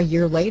 you know, a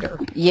year later.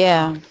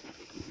 Yeah.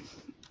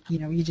 You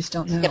know, you just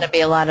don't know. There's going to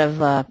be a lot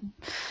of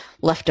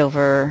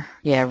leftover,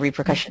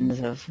 repercussions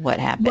of what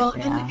happened. Well,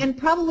 and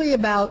probably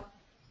about,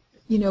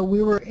 you know,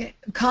 we were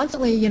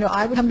constantly, you know,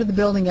 I would come to the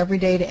building every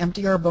day to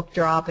empty our book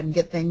drop and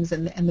get things,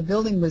 and the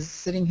building was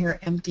sitting here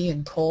empty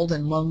and cold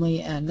and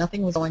lonely, and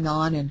nothing was going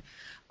on, and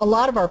a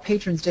lot of our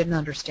patrons didn't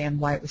understand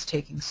why it was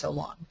taking so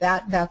long.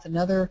 That's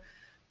another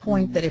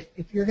point, that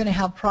if you're going to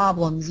have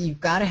problems,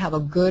 you've got to have a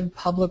good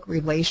public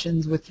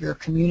relations with your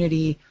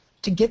community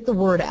to get the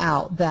word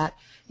out that,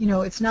 you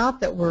know, it's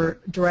not that we're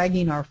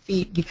dragging our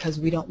feet because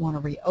we don't want to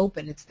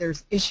reopen.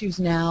 There's issues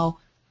now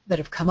that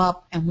have come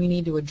up, and we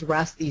need to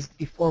address these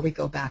before we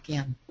go back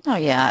in. Oh,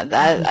 yeah.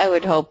 I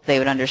would hope they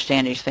would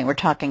understand each thing. We're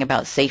talking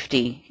about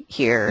safety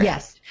here.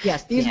 Yes.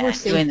 These were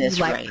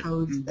safety-like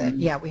codes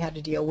that, we had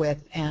to deal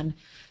with. And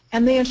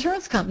the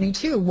insurance company,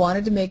 too,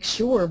 wanted to make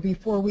sure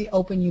before we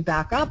open you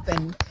back up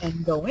and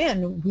go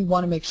in, we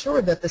want to make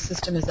sure that the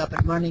system is up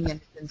and running and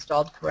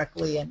installed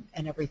correctly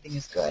and everything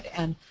is good.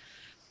 And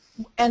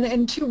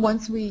too,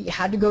 once we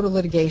had to go to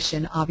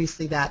litigation,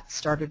 obviously that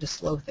started to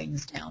slow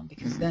things down,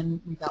 because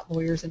then we got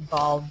lawyers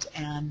involved,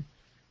 and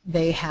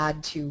they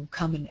had to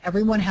come in.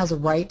 Everyone has a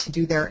right to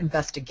do their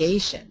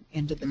investigation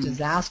into the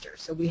disaster.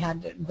 So we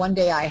had, one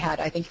day I had,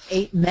 I think,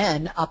 8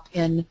 men up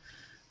in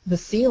the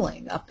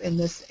ceiling, up in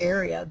this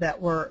area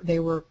they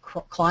were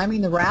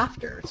climbing the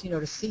rafters, you know,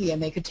 to see,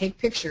 and they could take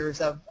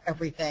pictures of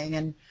everything,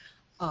 and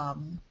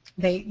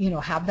they, you know,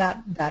 have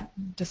that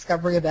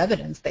discovery of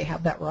evidence. They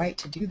have that right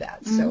to do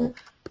that. So,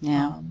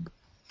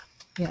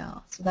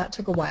 so that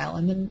took a while,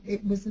 and then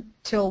it was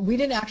until we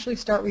didn't actually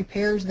start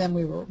repairs. Then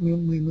we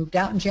moved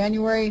out in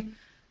January.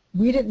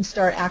 We didn't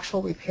start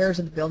actual repairs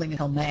of the building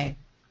until May.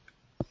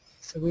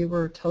 So we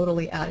were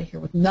totally out of here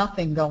with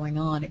nothing going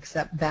on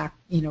except back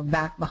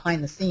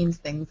behind the scenes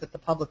things that the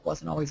public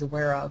wasn't always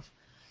aware of,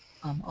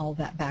 all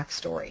that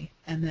backstory.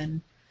 And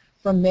then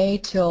from May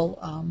till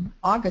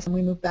August, and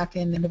we moved back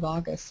in the end of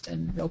August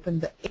and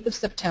opened the 8th of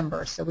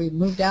September. So we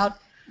moved out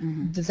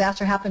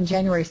Disaster happened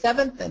January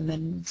 7th, and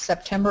then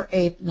September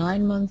 8th,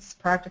 9 months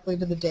practically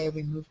to the day,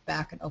 we moved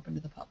back and opened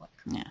to the public.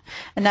 Yeah,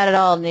 and not at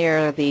all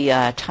near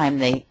the time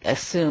they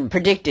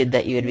predicted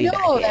that you would be back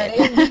in. No, that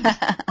is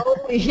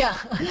totally, yeah.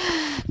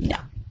 No.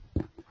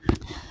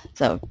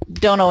 So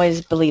don't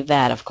always believe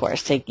that, of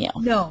course.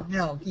 No,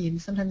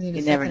 sometimes you need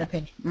a second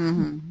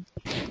opinion.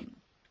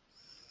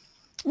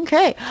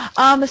 Okay,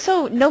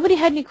 so nobody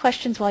had any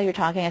questions while you were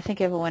talking. I think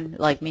everyone,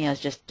 like me,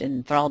 was just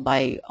enthralled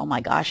by, oh my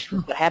gosh,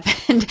 what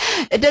happened?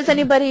 Does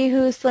anybody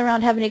who's still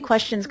around have any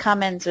questions,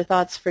 comments, or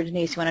thoughts for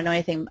Denise? You want to know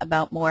anything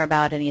more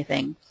about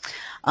anything?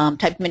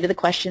 Type them into the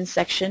questions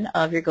section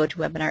of your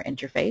GoToWebinar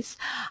interface.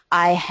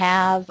 I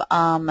have,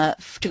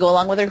 to go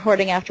along with the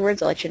recording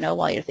afterwards, I'll let you know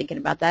while you're thinking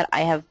about that,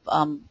 I have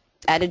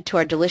added to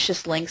our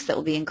delicious links that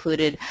will be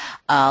included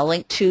a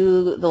link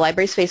to the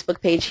library's Facebook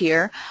page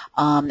here,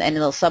 and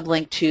it'll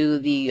sublink to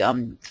the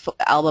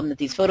album that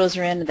these photos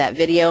are in, that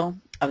video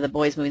of the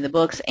boys moving the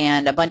books,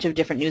 and a bunch of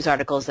different news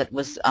articles that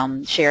was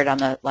shared on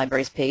the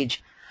library's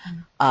page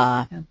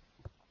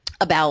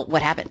about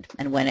what happened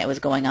and when it was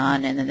going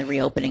on, and then the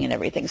reopening and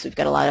everything. So we've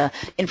got a lot of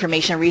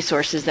information and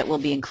resources that will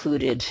be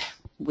included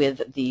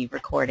with the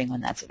recording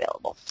when that's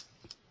available.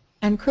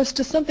 And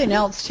Krista, something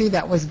else too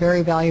that was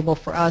very valuable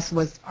for us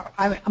was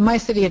my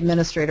city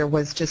administrator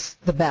was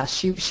just the best.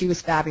 She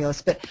was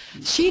fabulous, but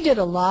she did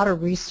a lot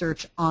of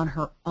research on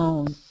her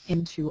own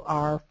into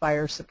our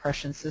fire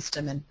suppression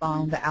system and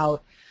found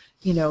out,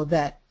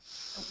 that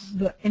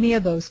any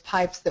of those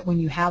pipes, that when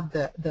you have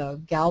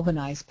the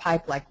galvanized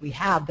pipe like we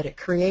have, that it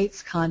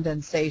creates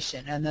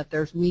condensation and that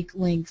there's weak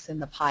links in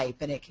the pipe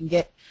and it can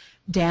get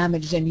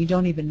damaged and you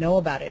don't even know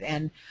about it.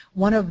 And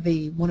one of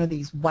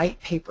these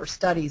white paper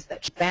studies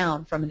that she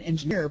found from an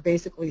engineer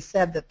basically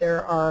said that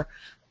there are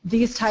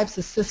these types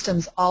of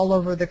systems all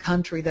over the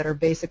country that are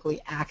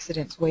basically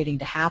accidents waiting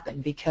to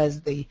happen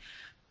because the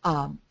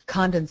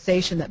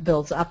condensation that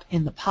builds up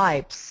in the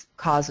pipes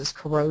causes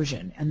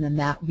corrosion, and then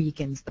that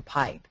weakens the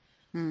pipe.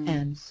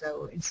 And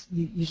so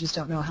you just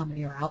don't know how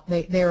many are out.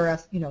 They are,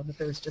 that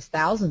there's just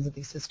thousands of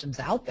these systems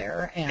out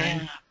there,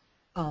 and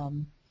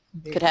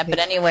could happen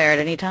anywhere at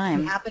any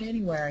time. Could happen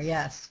anywhere,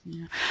 yes.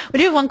 Yeah. We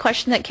do have one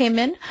question that came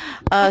in.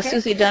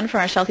 Susie Dunn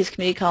from our Southeast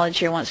Community College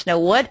here wants to know,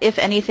 what, if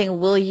anything,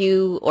 will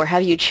you or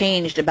have you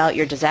changed about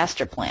your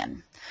disaster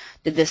plan?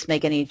 Did this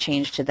make any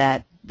change to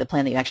the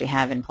plan that you actually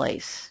have in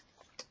place?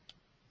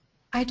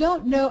 I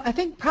don't know. I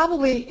think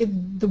probably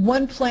the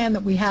one plan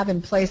that we have in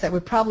place, I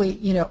would probably,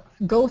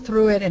 go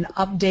through it and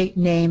update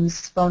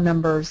names, phone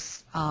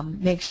numbers,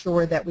 make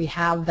sure that we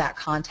have that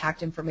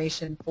contact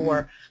information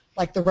for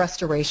like the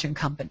restoration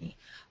company.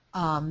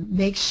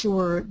 Make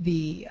sure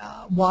the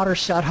water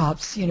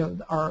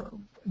shutoffs, are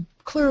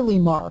clearly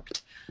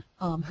marked.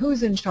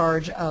 Who's in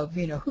charge of,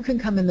 who can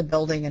come in the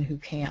building and who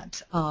can't.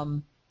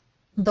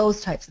 Those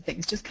types of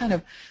things. Just kind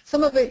of,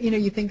 some of it,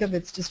 you think of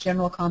it's just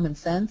general common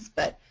sense,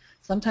 but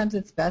sometimes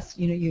it's best,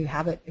 you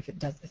have it, if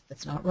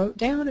it's not wrote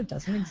down, it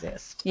doesn't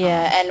exist.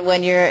 Yeah, and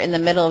when you're in the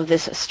middle of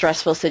this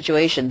stressful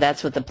situation,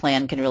 that's what the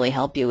plan can really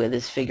help you with,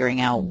 is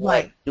figuring out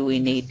what do we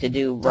need to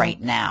do right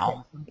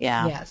now.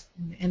 Yeah. Yes,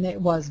 and it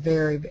was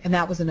and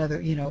that was another,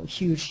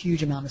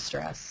 huge amount of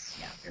stress.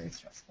 Yeah, very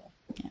stressful.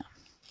 Yeah.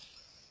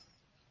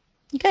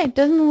 Okay,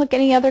 doesn't look like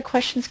any other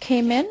questions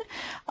came in.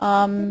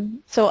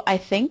 So I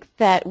think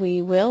that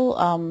we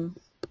will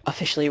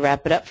officially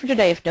wrap it up for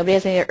today. If nobody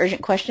has any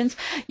urgent questions,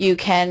 you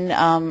can,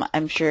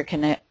 I'm sure,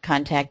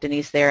 contact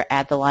Denise there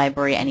at the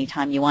library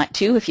anytime you want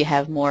to. If you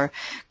have more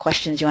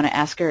questions you want to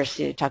ask her or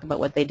to talk about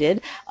what they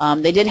did.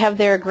 They did have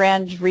their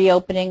grand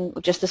reopening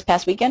just this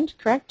past weekend,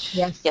 correct?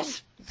 Yes.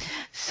 Yes.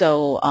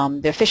 So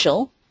the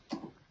official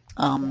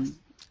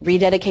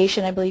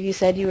rededication, I believe you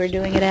said you were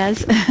doing it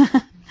as.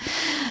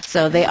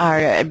 So they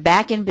are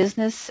back in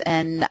business,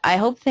 and I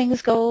hope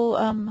things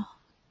go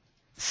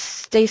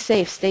stay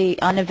safe, stay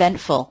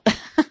uneventful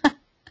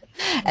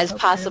as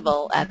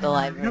possible at the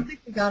library. I don't think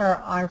we got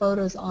our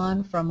photos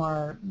on from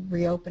our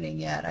reopening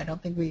yet. I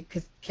don't think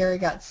because Carrie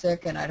got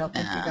sick, and I don't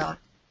think we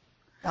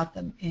got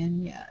them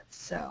in yet.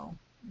 So,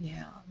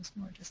 yeah, it was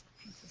more just the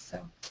pieces. So,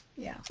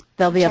 yeah.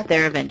 They'll be up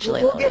there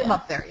eventually. We'll get them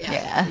up there, yeah.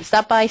 Yeah,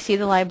 stop by, see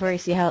the library,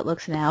 see how it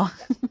looks now.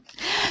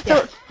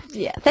 So,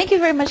 yeah, thank you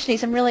very much,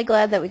 Denise. I'm really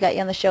glad that we got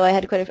you on the show. I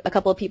had quite a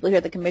couple of people here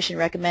at the Commission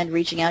recommend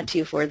reaching out to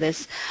you for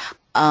this.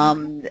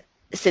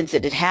 Since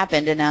it had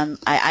happened, and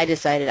I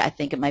decided I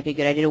think it might be a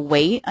good idea to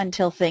wait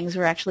until things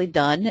were actually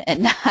done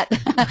and not,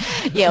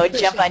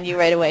 jump on you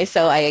right away.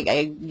 So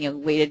I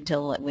waited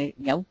until we've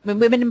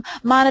been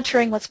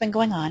monitoring what's been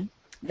going on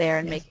there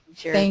and making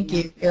sure. Thank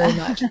you very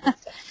much.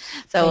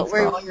 So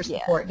we're for all your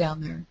support down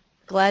there.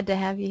 Glad to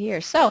have you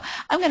here. So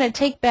I'm going to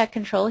take back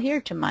control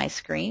here to my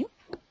screen.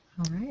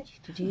 All right.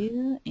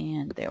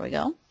 And there we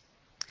go.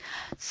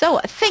 So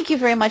thank you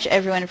very much,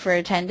 everyone, for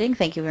attending.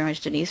 Thank you very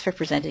much, Denise, for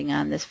presenting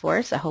on this for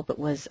us. I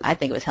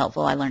think it was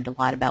helpful. I learned a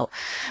lot about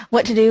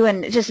what to do,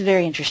 and just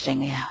very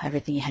interesting,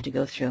 everything you had to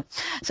go through.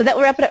 So that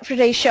will wrap it up for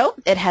today's show.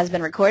 It has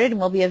been recorded and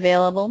will be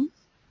available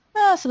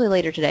possibly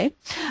later today.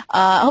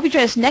 I hope you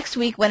join us next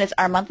week when it's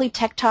our monthly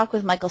Tech Talk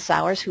with Michael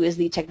Sowers, who is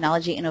the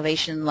Technology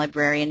Innovation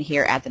Librarian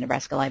here at the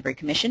Nebraska Library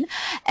Commission.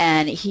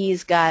 And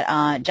he's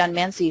got John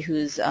Mancy,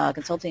 who's a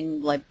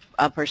consulting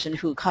person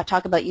who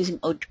talk about using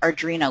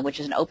Arduino, which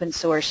is an open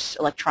source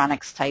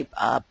electronics type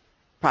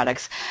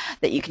products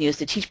that you can use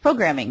to teach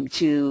programming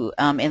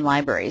in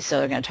libraries.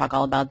 So we're going to talk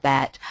all about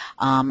that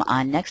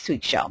on next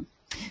week's show.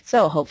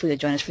 So hopefully you'll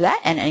join us for that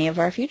and any of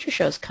our future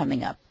shows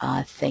coming up.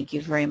 Thank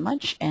you very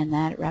much, and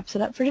that wraps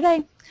it up for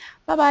today.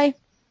 Bye-bye.